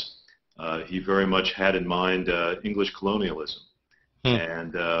Worlds, he very much had in mind English colonialism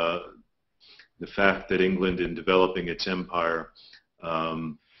and the fact that England, in developing its empire,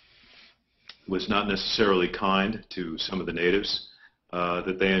 was not necessarily kind to some of the natives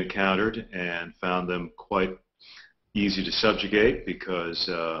that they encountered and found them quite easy to subjugate because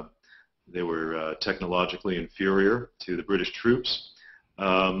they were technologically inferior to the British troops.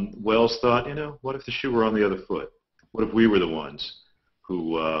 Wells thought, what if the shoe were on the other foot? What if we were the ones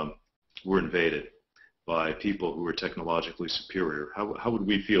who were invaded by people who were technologically superior? How would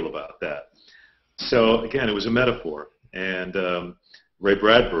we feel about that? So again, it was a metaphor, and Ray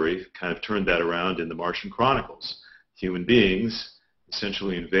Bradbury kind of turned that around in The Martian Chronicles. Human beings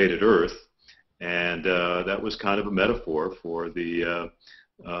essentially invaded Earth, and that was kind of a metaphor for the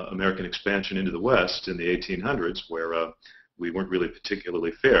American expansion into the West in the 1800s, where we weren't really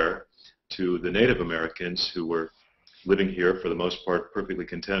particularly fair to the Native Americans who were living here for the most part perfectly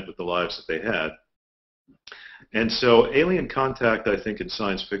content with the lives that they had. And so alien contact, I think, in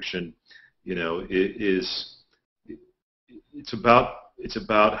science fiction, it's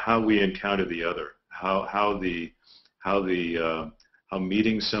about how we encounter the other, how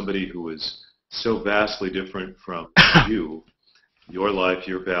meeting somebody who is so vastly different from you, your life,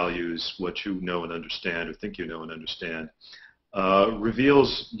 your values, what you know and understand or think you know and understand,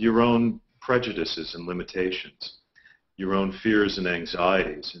 reveals your own prejudices and limitations, your own fears and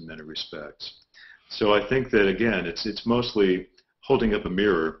anxieties in many respects. So I think that, again, it's mostly holding up a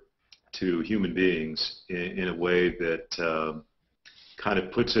mirror to human beings in a way that kind of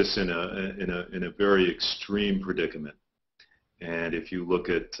puts us in a very extreme predicament. And if you look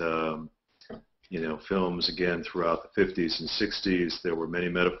at films again throughout the 50s and 60s, there were many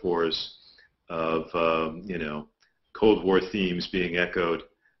metaphors of Cold War themes being echoed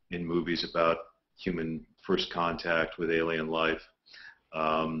in movies about human first contact with alien life.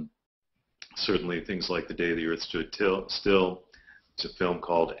 Certainly things like The Day the Earth Stood Still. It's a film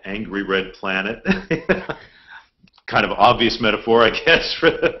called Angry Red Planet. Kind of obvious metaphor, I guess,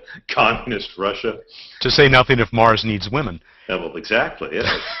 for the communist Russia. To say nothing if Mars needs women. Well, exactly. Yeah.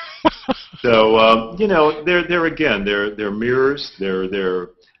 So they're mirrors. They're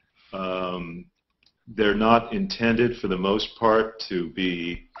not intended for the most part to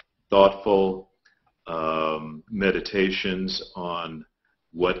be thoughtful meditations on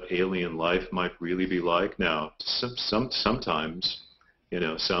what alien life might really be like. Now, sometimes,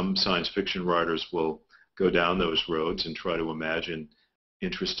 some science fiction writers will go down those roads and try to imagine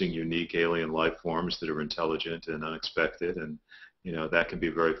interesting, unique alien life forms that are intelligent and unexpected, and that can be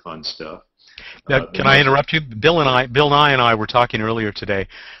very fun stuff. Now, can I interrupt you? Bill Nye and I were talking earlier today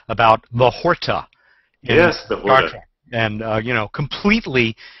about the Horta. Yes, the Horta. And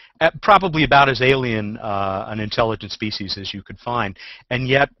completely, probably about as alien an intelligent species as you could find, and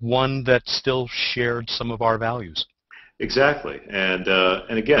yet one that still shared some of our values. Exactly, and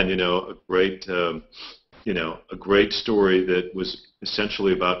again, a great story that was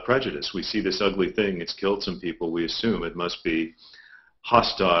essentially about prejudice. We see this ugly thing; it's killed some people. We assume it must be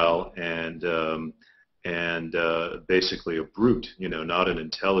hostile and basically a brute. Not an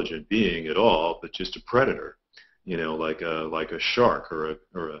intelligent being at all, but just a predator. Like a shark or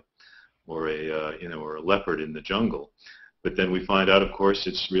a leopard in the jungle. But then we find out, of course,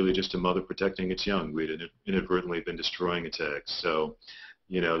 it's really just a mother protecting its young. We'd inadvertently been destroying its eggs. So,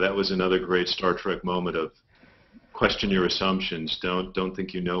 that was another great Star Trek moment of question your assumptions. Don't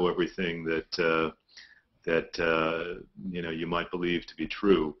think you know everything that you might believe to be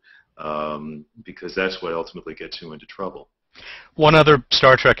true, because that's what ultimately gets you into trouble. One other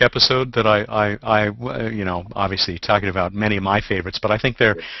Star Trek episode that I obviously talking about many of my favorites, but I think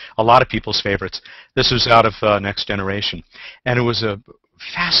they're a lot of people's favorites. This was out of Next Generation, and it was a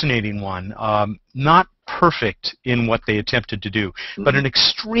fascinating one. Not perfect in what they attempted to do, but an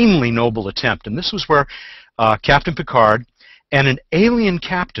extremely noble attempt. And this was where Captain Picard and an alien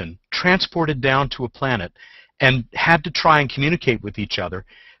captain transported down to a planet and had to try and communicate with each other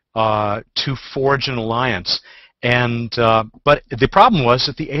to forge an alliance. And but the problem was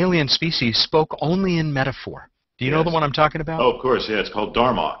that the alien species spoke only in metaphor. Do you know the one I'm talking about? Oh, of course, yeah. It's called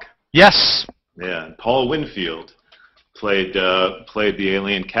Darmok. Yes. Yeah, and Paul Winfield played the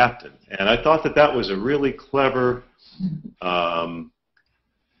alien captain, and I thought that was a really clever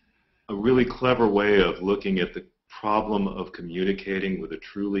way of looking at the problem of communicating with a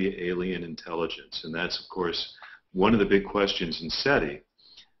truly alien intelligence, and that's of course one of the big questions in SETI.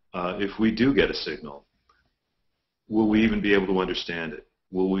 If we do get a signal, will we even be able to understand it?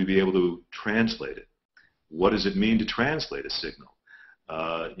 Will we be able to translate it? What does it mean to translate a signal?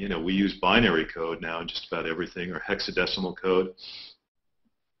 You know, we use binary code now in just about everything, or hexadecimal code.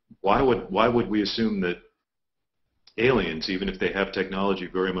 Why would we assume that aliens, even if they have technology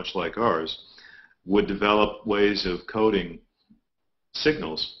very much like ours, would develop ways of coding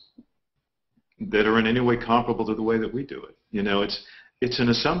signals that are in any way comparable to the way that we do it? You know, it's an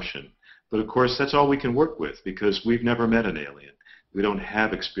assumption. But of course, that's all we can work with because we've never met an alien. We don't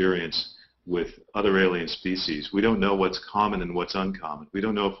have experience with other alien species. We don't know what's common and what's uncommon. We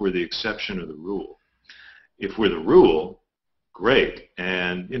don't know if we're the exception or the rule. If we're the rule, great.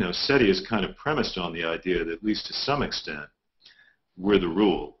 And, you know, SETI is kind of premised on the idea that at least to some extent, we're the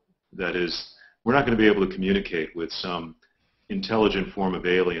rule. That is, we're not going to be able to communicate with some intelligent form of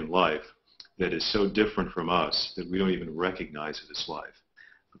alien life that is so different from us that we don't even recognize it as life.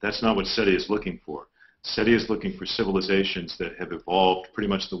 But that's not what SETI is looking for. SETI is looking for civilizations that have evolved pretty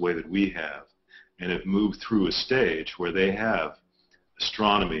much the way that we have and have moved through a stage where they have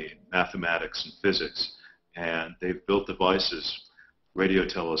astronomy, mathematics, and physics, and they've built devices, radio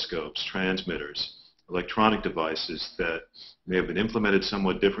telescopes, transmitters, electronic devices that may have been implemented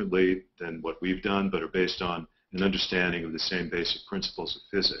somewhat differently than what we've done, but are based on an understanding of the same basic principles of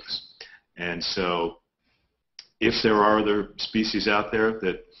physics. And so if there are other species out there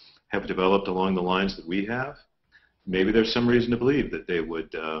that have developed along the lines that we have, maybe there's some reason to believe that they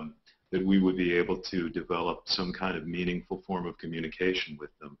would, that we would be able to develop some kind of meaningful form of communication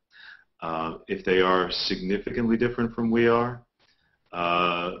with them. If they are significantly different from we are,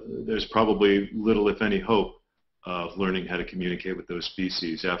 there's probably little, if any, hope of learning how to communicate with those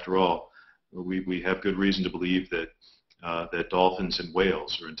species. After all, we have good reason to believe that that dolphins and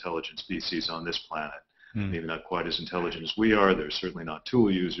whales are intelligent species on this planet. Maybe not quite as intelligent as we are. They're certainly not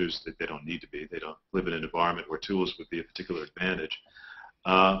tool users. That they don't need to be. They don't live in an environment where tools would be a particular advantage.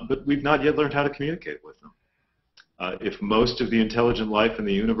 But we've not yet learned how to communicate with them. If most of the intelligent life in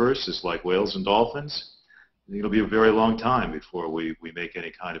the universe is like whales and dolphins, it'll be a very long time before we make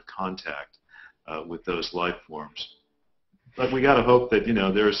any kind of contact with those life forms. But we got to hope that, you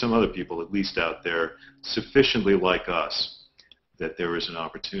know, there are some other people at least out there sufficiently like us that there is an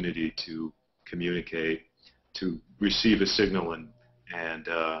opportunity to communicate, to receive a signal and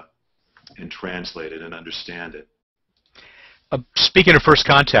translate it and understand it. Speaking of first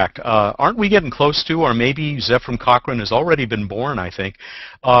contact, aren't we getting close to, or maybe Zephram Cochrane has already been born, I think.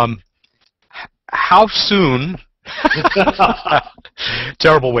 How soon,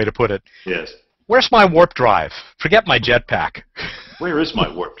 terrible way to put it. Yes. Where's my warp drive? Forget my jetpack. Where is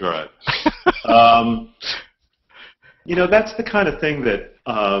my warp drive? You know, that's the kind of thing that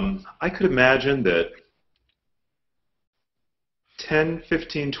I could imagine that 10,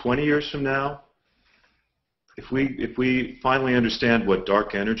 15, 20 years from now, if we finally understand what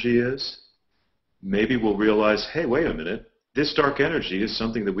dark energy is, maybe we'll realize, hey, wait a minute, this dark energy is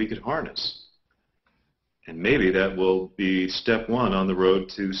something that we could harness. And maybe that will be step one on the road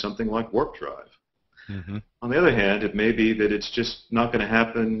to something like warp drive. On the other hand, it may be that it's just not going to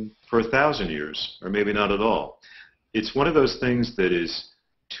happen for 1,000 years, or maybe not at all. It's one of those things that is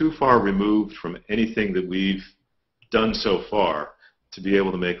too far removed from anything that we've done so far to be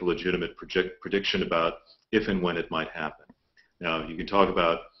able to make a legitimate prediction about if and when it might happen. Now, you can talk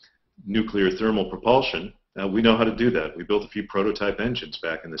about nuclear thermal propulsion. We know how to do that. We built a few prototype engines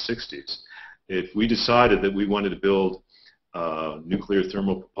back in the 60s. If we decided that we wanted to build nuclear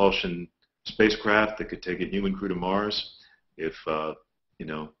thermal propulsion spacecraft that could take a human crew to Mars, if you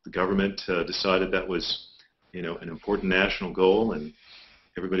know, the government decided that was, you know, an important national goal, and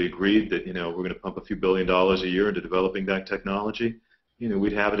everybody agreed that, you know, we're going to pump a few $1 billion a year into developing that technology, you know,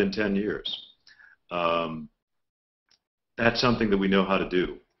 we'd have it in 10 years. That's something that we know how to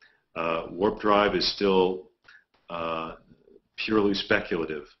do. Warp drive is still purely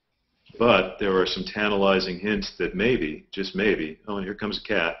speculative, but there are some tantalizing hints that maybe, just maybe, oh, and here comes a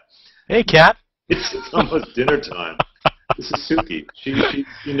cat. Hey, cat. It's almost dinner time. This is Suki. She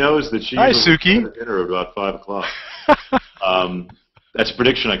knows that she's Hi, Suki. at dinner at about 5 o'clock. That's a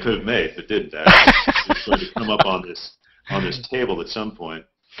prediction I could have made, but didn't actually. It's going to come up on this table at some point.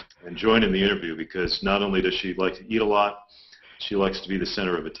 and join in the interview, because not only does she like to eat a lot, she likes to be the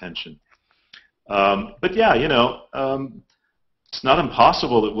center of attention. But yeah, it's not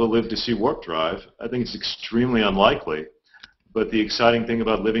impossible that we'll live to see warp drive. I think it's extremely unlikely. But the exciting thing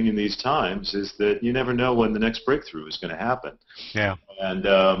about living in these times is that you never know when the next breakthrough is going to happen. Yeah. And,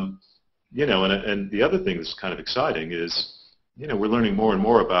 and the other thing that's kind of exciting is, we're learning more and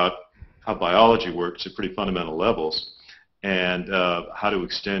more about how biology works at pretty fundamental levels, and how to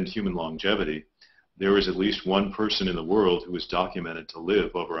extend human longevity. There is at least one person in the world who was documented to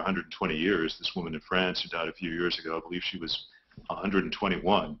live over 120 years, this woman in France who died a few years ago. I believe she was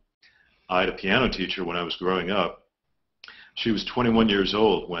 121. I had a piano teacher when I was growing up. She was 21 years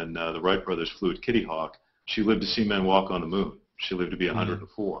old when the Wright brothers flew at Kitty Hawk. She lived to see men walk on the moon. She lived to be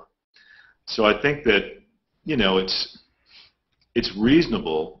 104. So I think that, it's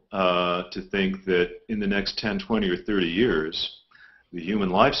reasonable to think that in the next 10, 20, or 30 years, the human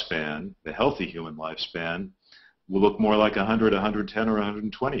lifespan, the healthy human lifespan, will look more like 100, 110, or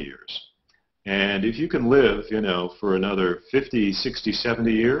 120 years. And if you can live, for another 50, 60,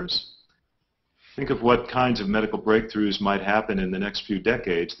 70 years, think of what kinds of medical breakthroughs might happen in the next few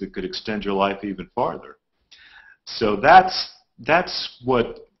decades that could extend your life even farther. So that's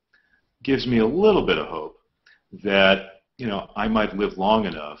what gives me a little bit of hope that, I might live long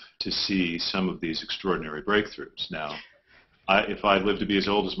enough to see some of these extraordinary breakthroughs. Now, if I live to be as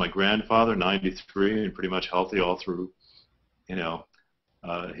old as my grandfather, 93, and pretty much healthy all through,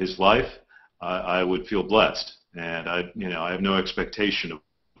 his life, I would feel blessed. And I have no expectation of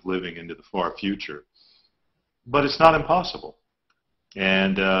living into the far future. But it's not impossible.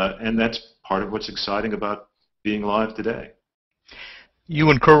 And that's part of what's exciting about being alive today. You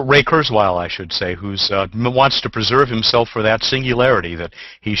and Ray Kurzweil, I should say, who wants to preserve himself for that singularity that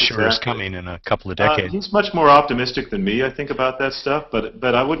he's sure is coming in a couple of decades. He's much more optimistic than me, I think, about that stuff,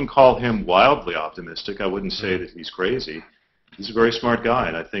 but I wouldn't call him wildly optimistic. I wouldn't say that he's crazy. He's a very smart guy,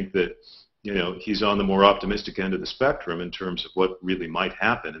 and I think that he's on the more optimistic end of the spectrum in terms of what really might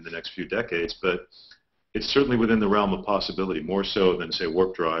happen in the next few decades, but it's certainly within the realm of possibility, more so than, say,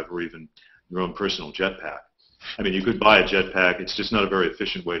 warp drive or even your own personal jetpack. I mean, you could buy a jetpack. It's just not a very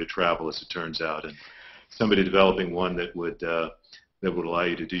efficient way to travel, as it turns out. And somebody developing one that would allow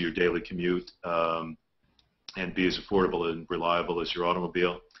you to do your daily commute and be as affordable and reliable as your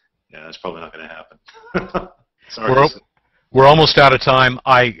automobile, yeah, that's probably not going to happen. Sorry. We're almost out of time.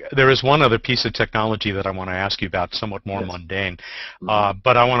 There is one other piece of technology that I want to ask you about, somewhat more mundane.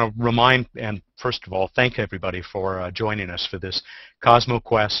 But I want to remind, and first of all, thank everybody for joining us for this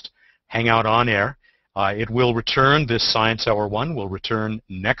CosmoQuest Hangout on Air. It will return, this Science Hour 1 will return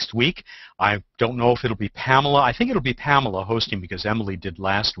next week. I don't know if it'll be Pamela. I think it'll be Pamela hosting because Emily did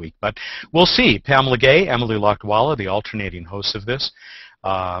last week. But we'll see. Pamela Gay, Emily Lakdawala, the alternating hosts of this.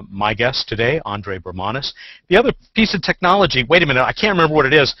 My guest today, Andre Bormanis. The other piece of technology, wait a minute, I can't remember what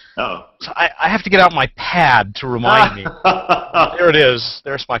it is. Oh. So I have to get out my pad to remind me. There it is.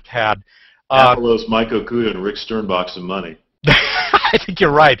 There's my pad. Apollo's Mike Okuda and Rick Sternbach some money. I think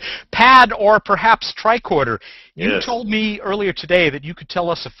you're right. Pad or perhaps tricorder. You Yes. told me earlier today that you could tell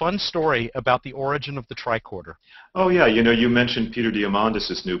us a fun story about the origin of the tricorder. Oh, yeah. You mentioned Peter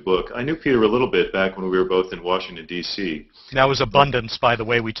Diamandis' new book. I knew Peter a little bit back when we were both in Washington, D.C. That was Abundance, by the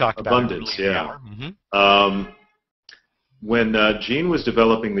way, we talked about Abundance, it earlier yeah. in the hour. When Gene was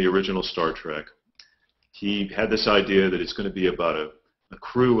developing the original Star Trek, he had this idea that it's going to be about a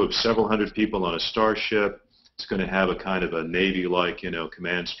crew of several hundred people on a starship. It's going to have a kind of a Navy-like,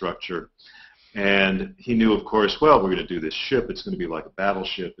 command structure. And he knew, of course, well, we're going to do this ship. It's going to be like a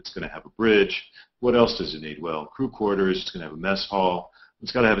battleship. It's going to have a bridge. What else does it need? Well, crew quarters. It's going to have a mess hall.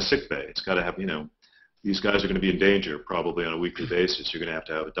 It's got to have a sick bay. It's got to have, these guys are going to be in danger probably on a weekly basis. You're going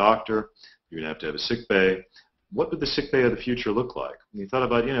to have a doctor. You're going to have a sick bay. What would the sick bay of the future look like? And he thought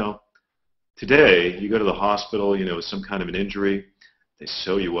about, today you go to the hospital, with some kind of an injury. They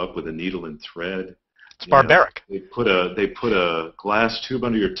sew you up with a needle and thread. It's barbaric. They put a glass tube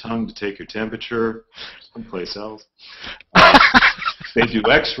under your tongue to take your temperature someplace else. They do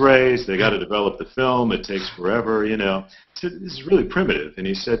X-rays. They got to develop the film. It takes forever. So this is really primitive. And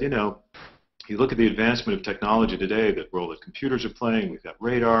he said, you look at the advancement of technology today, the role that computers are playing. We've got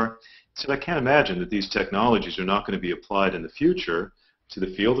radar. He said, I can't imagine that these technologies are not going to be applied in the future to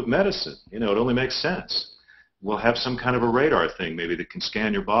the field of medicine. It only makes sense. We'll have some kind of a radar thing maybe that can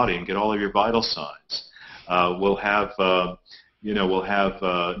scan your body and get all of your vital signs. We'll have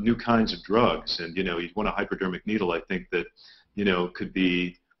new kinds of drugs, and you want a hypodermic needle. I think that could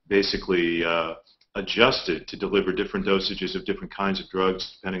be basically adjusted to deliver different dosages of different kinds of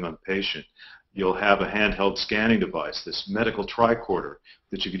drugs depending on the patient. you'll have a handheld scanning device, this medical tricorder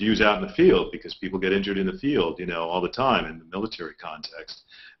that you could use out in the field because people get injured in the field, you know, all the time in the military context.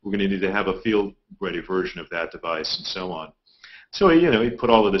 We're going to need to have a field-ready version of that device and so on. So, you know, he put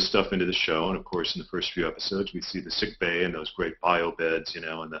all of this stuff into the show, and of course, in the first few episodes, we see the sick bay and those great bio beds, you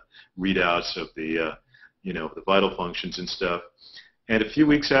know, and the readouts of the, you know, the vital functions and stuff. And a few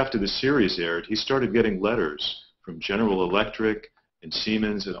weeks after the series aired, he started getting letters from General Electric and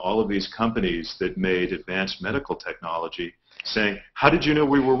Siemens and all of these companies that made advanced medical technology saying, how did you know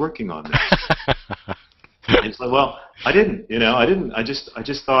we were working on this? And it's like, well, I didn't, you know, I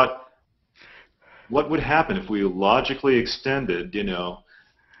just thought, what would happen if we logically extended, you know,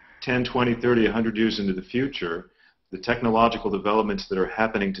 10, 20, 30, 100 years into the future, the technological developments that are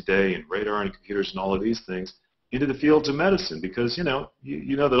happening today in radar and computers and all of these things into the fields of medicine? Because, you know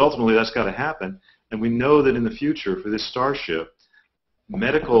that ultimately that's got to happen. And we know that in the future for this starship,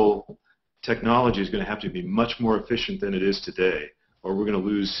 medical technology is going to have to be much more efficient than it is today, or we're going to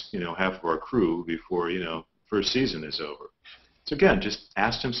lose, you know, half of our crew before, you know, first season is over. So again, just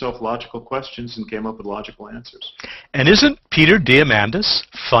asked himself logical questions and came up with logical answers. And isn't Peter Diamandis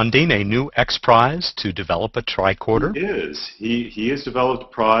funding a new X Prize to develop a tricorder? He is. He has developed a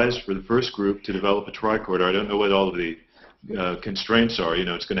prize for the first group to develop a tricorder. I don't know what all of the constraints are. You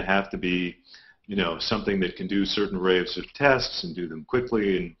know, it's going to have to be, you know, something that can do certain arrays of tests and do them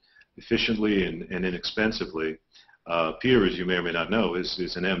quickly and efficiently and inexpensively. Peter, as you may or may not know, is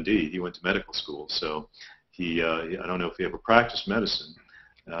an MD. He went to medical school, so I don't know if he ever practiced medicine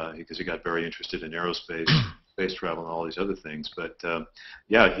because he got very interested in aerospace, space travel, and all these other things. But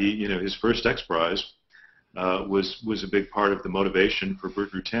yeah, you know, his first X Prize was a big part of the motivation for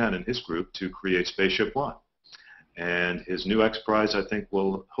Bert Rutan and his group to create Spaceship One. And his new X Prize, I think,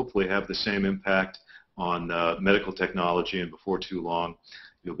 will hopefully have the same impact on medical technology. And before too long,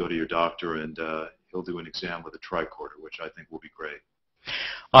 you'll go to your doctor and he'll do an exam with a tricorder, which I think will be great.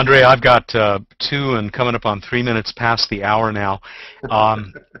 Andre, I've got 2 and coming up on 3 minutes past the hour now.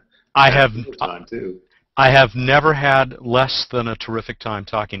 I have never had less than a terrific time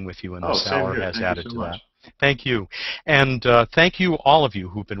talking with you, and this hour has added to that. Thank you. And thank you, all of you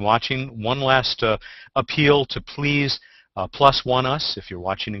who've been watching. One last appeal to please +1 us if you're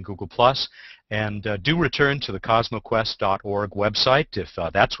watching in Google+. And do return to the CosmoQuest.org website if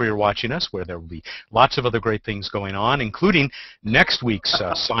that's where you're watching us, where there will be lots of other great things going on, including next week's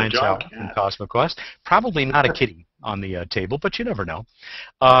Science Out in CosmoQuest. Probably not a kitty on the table, but you never know.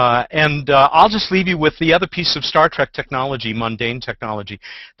 And I'll just leave you with the other piece of Star Trek technology, mundane technology,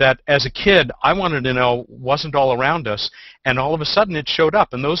 that as a kid I wanted to know wasn't all around us, and all of a sudden it showed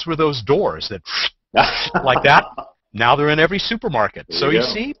up, and those were those doors that like that. Now they're in every supermarket. So you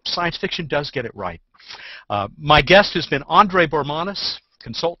see, science fiction does get it right. My guest has been Andre Bormanis,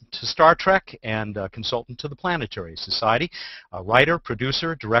 consultant to Star Trek and consultant to the Planetary Society, writer,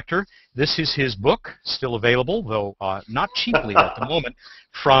 producer, director. This is his book, still available, though not cheaply at the moment,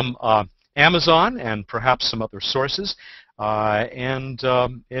 from Amazon and perhaps some other sources. And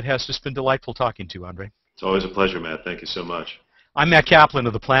it has just been delightful talking to you, Andre. It's always a pleasure, Matt. Thank you so much. I'm Matt Kaplan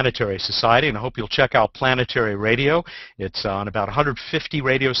of the Planetary Society, and I hope you'll check out Planetary Radio. It's on about 150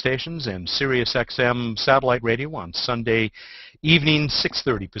 radio stations and Sirius XM satellite radio on Sunday evening,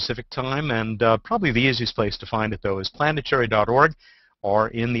 6:30 Pacific time. And probably the easiest place to find it, though, is planetary.org or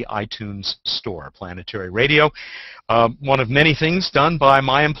in the iTunes store. Planetary Radio, one of many things done by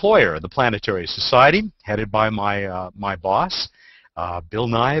my employer, the Planetary Society, headed by my boss, Bill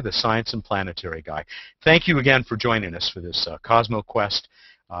Nye, the science and planetary guy. Thank you again for joining us for this CosmoQuest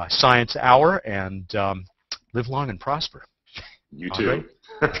Science Hour, and live long and prosper. You too.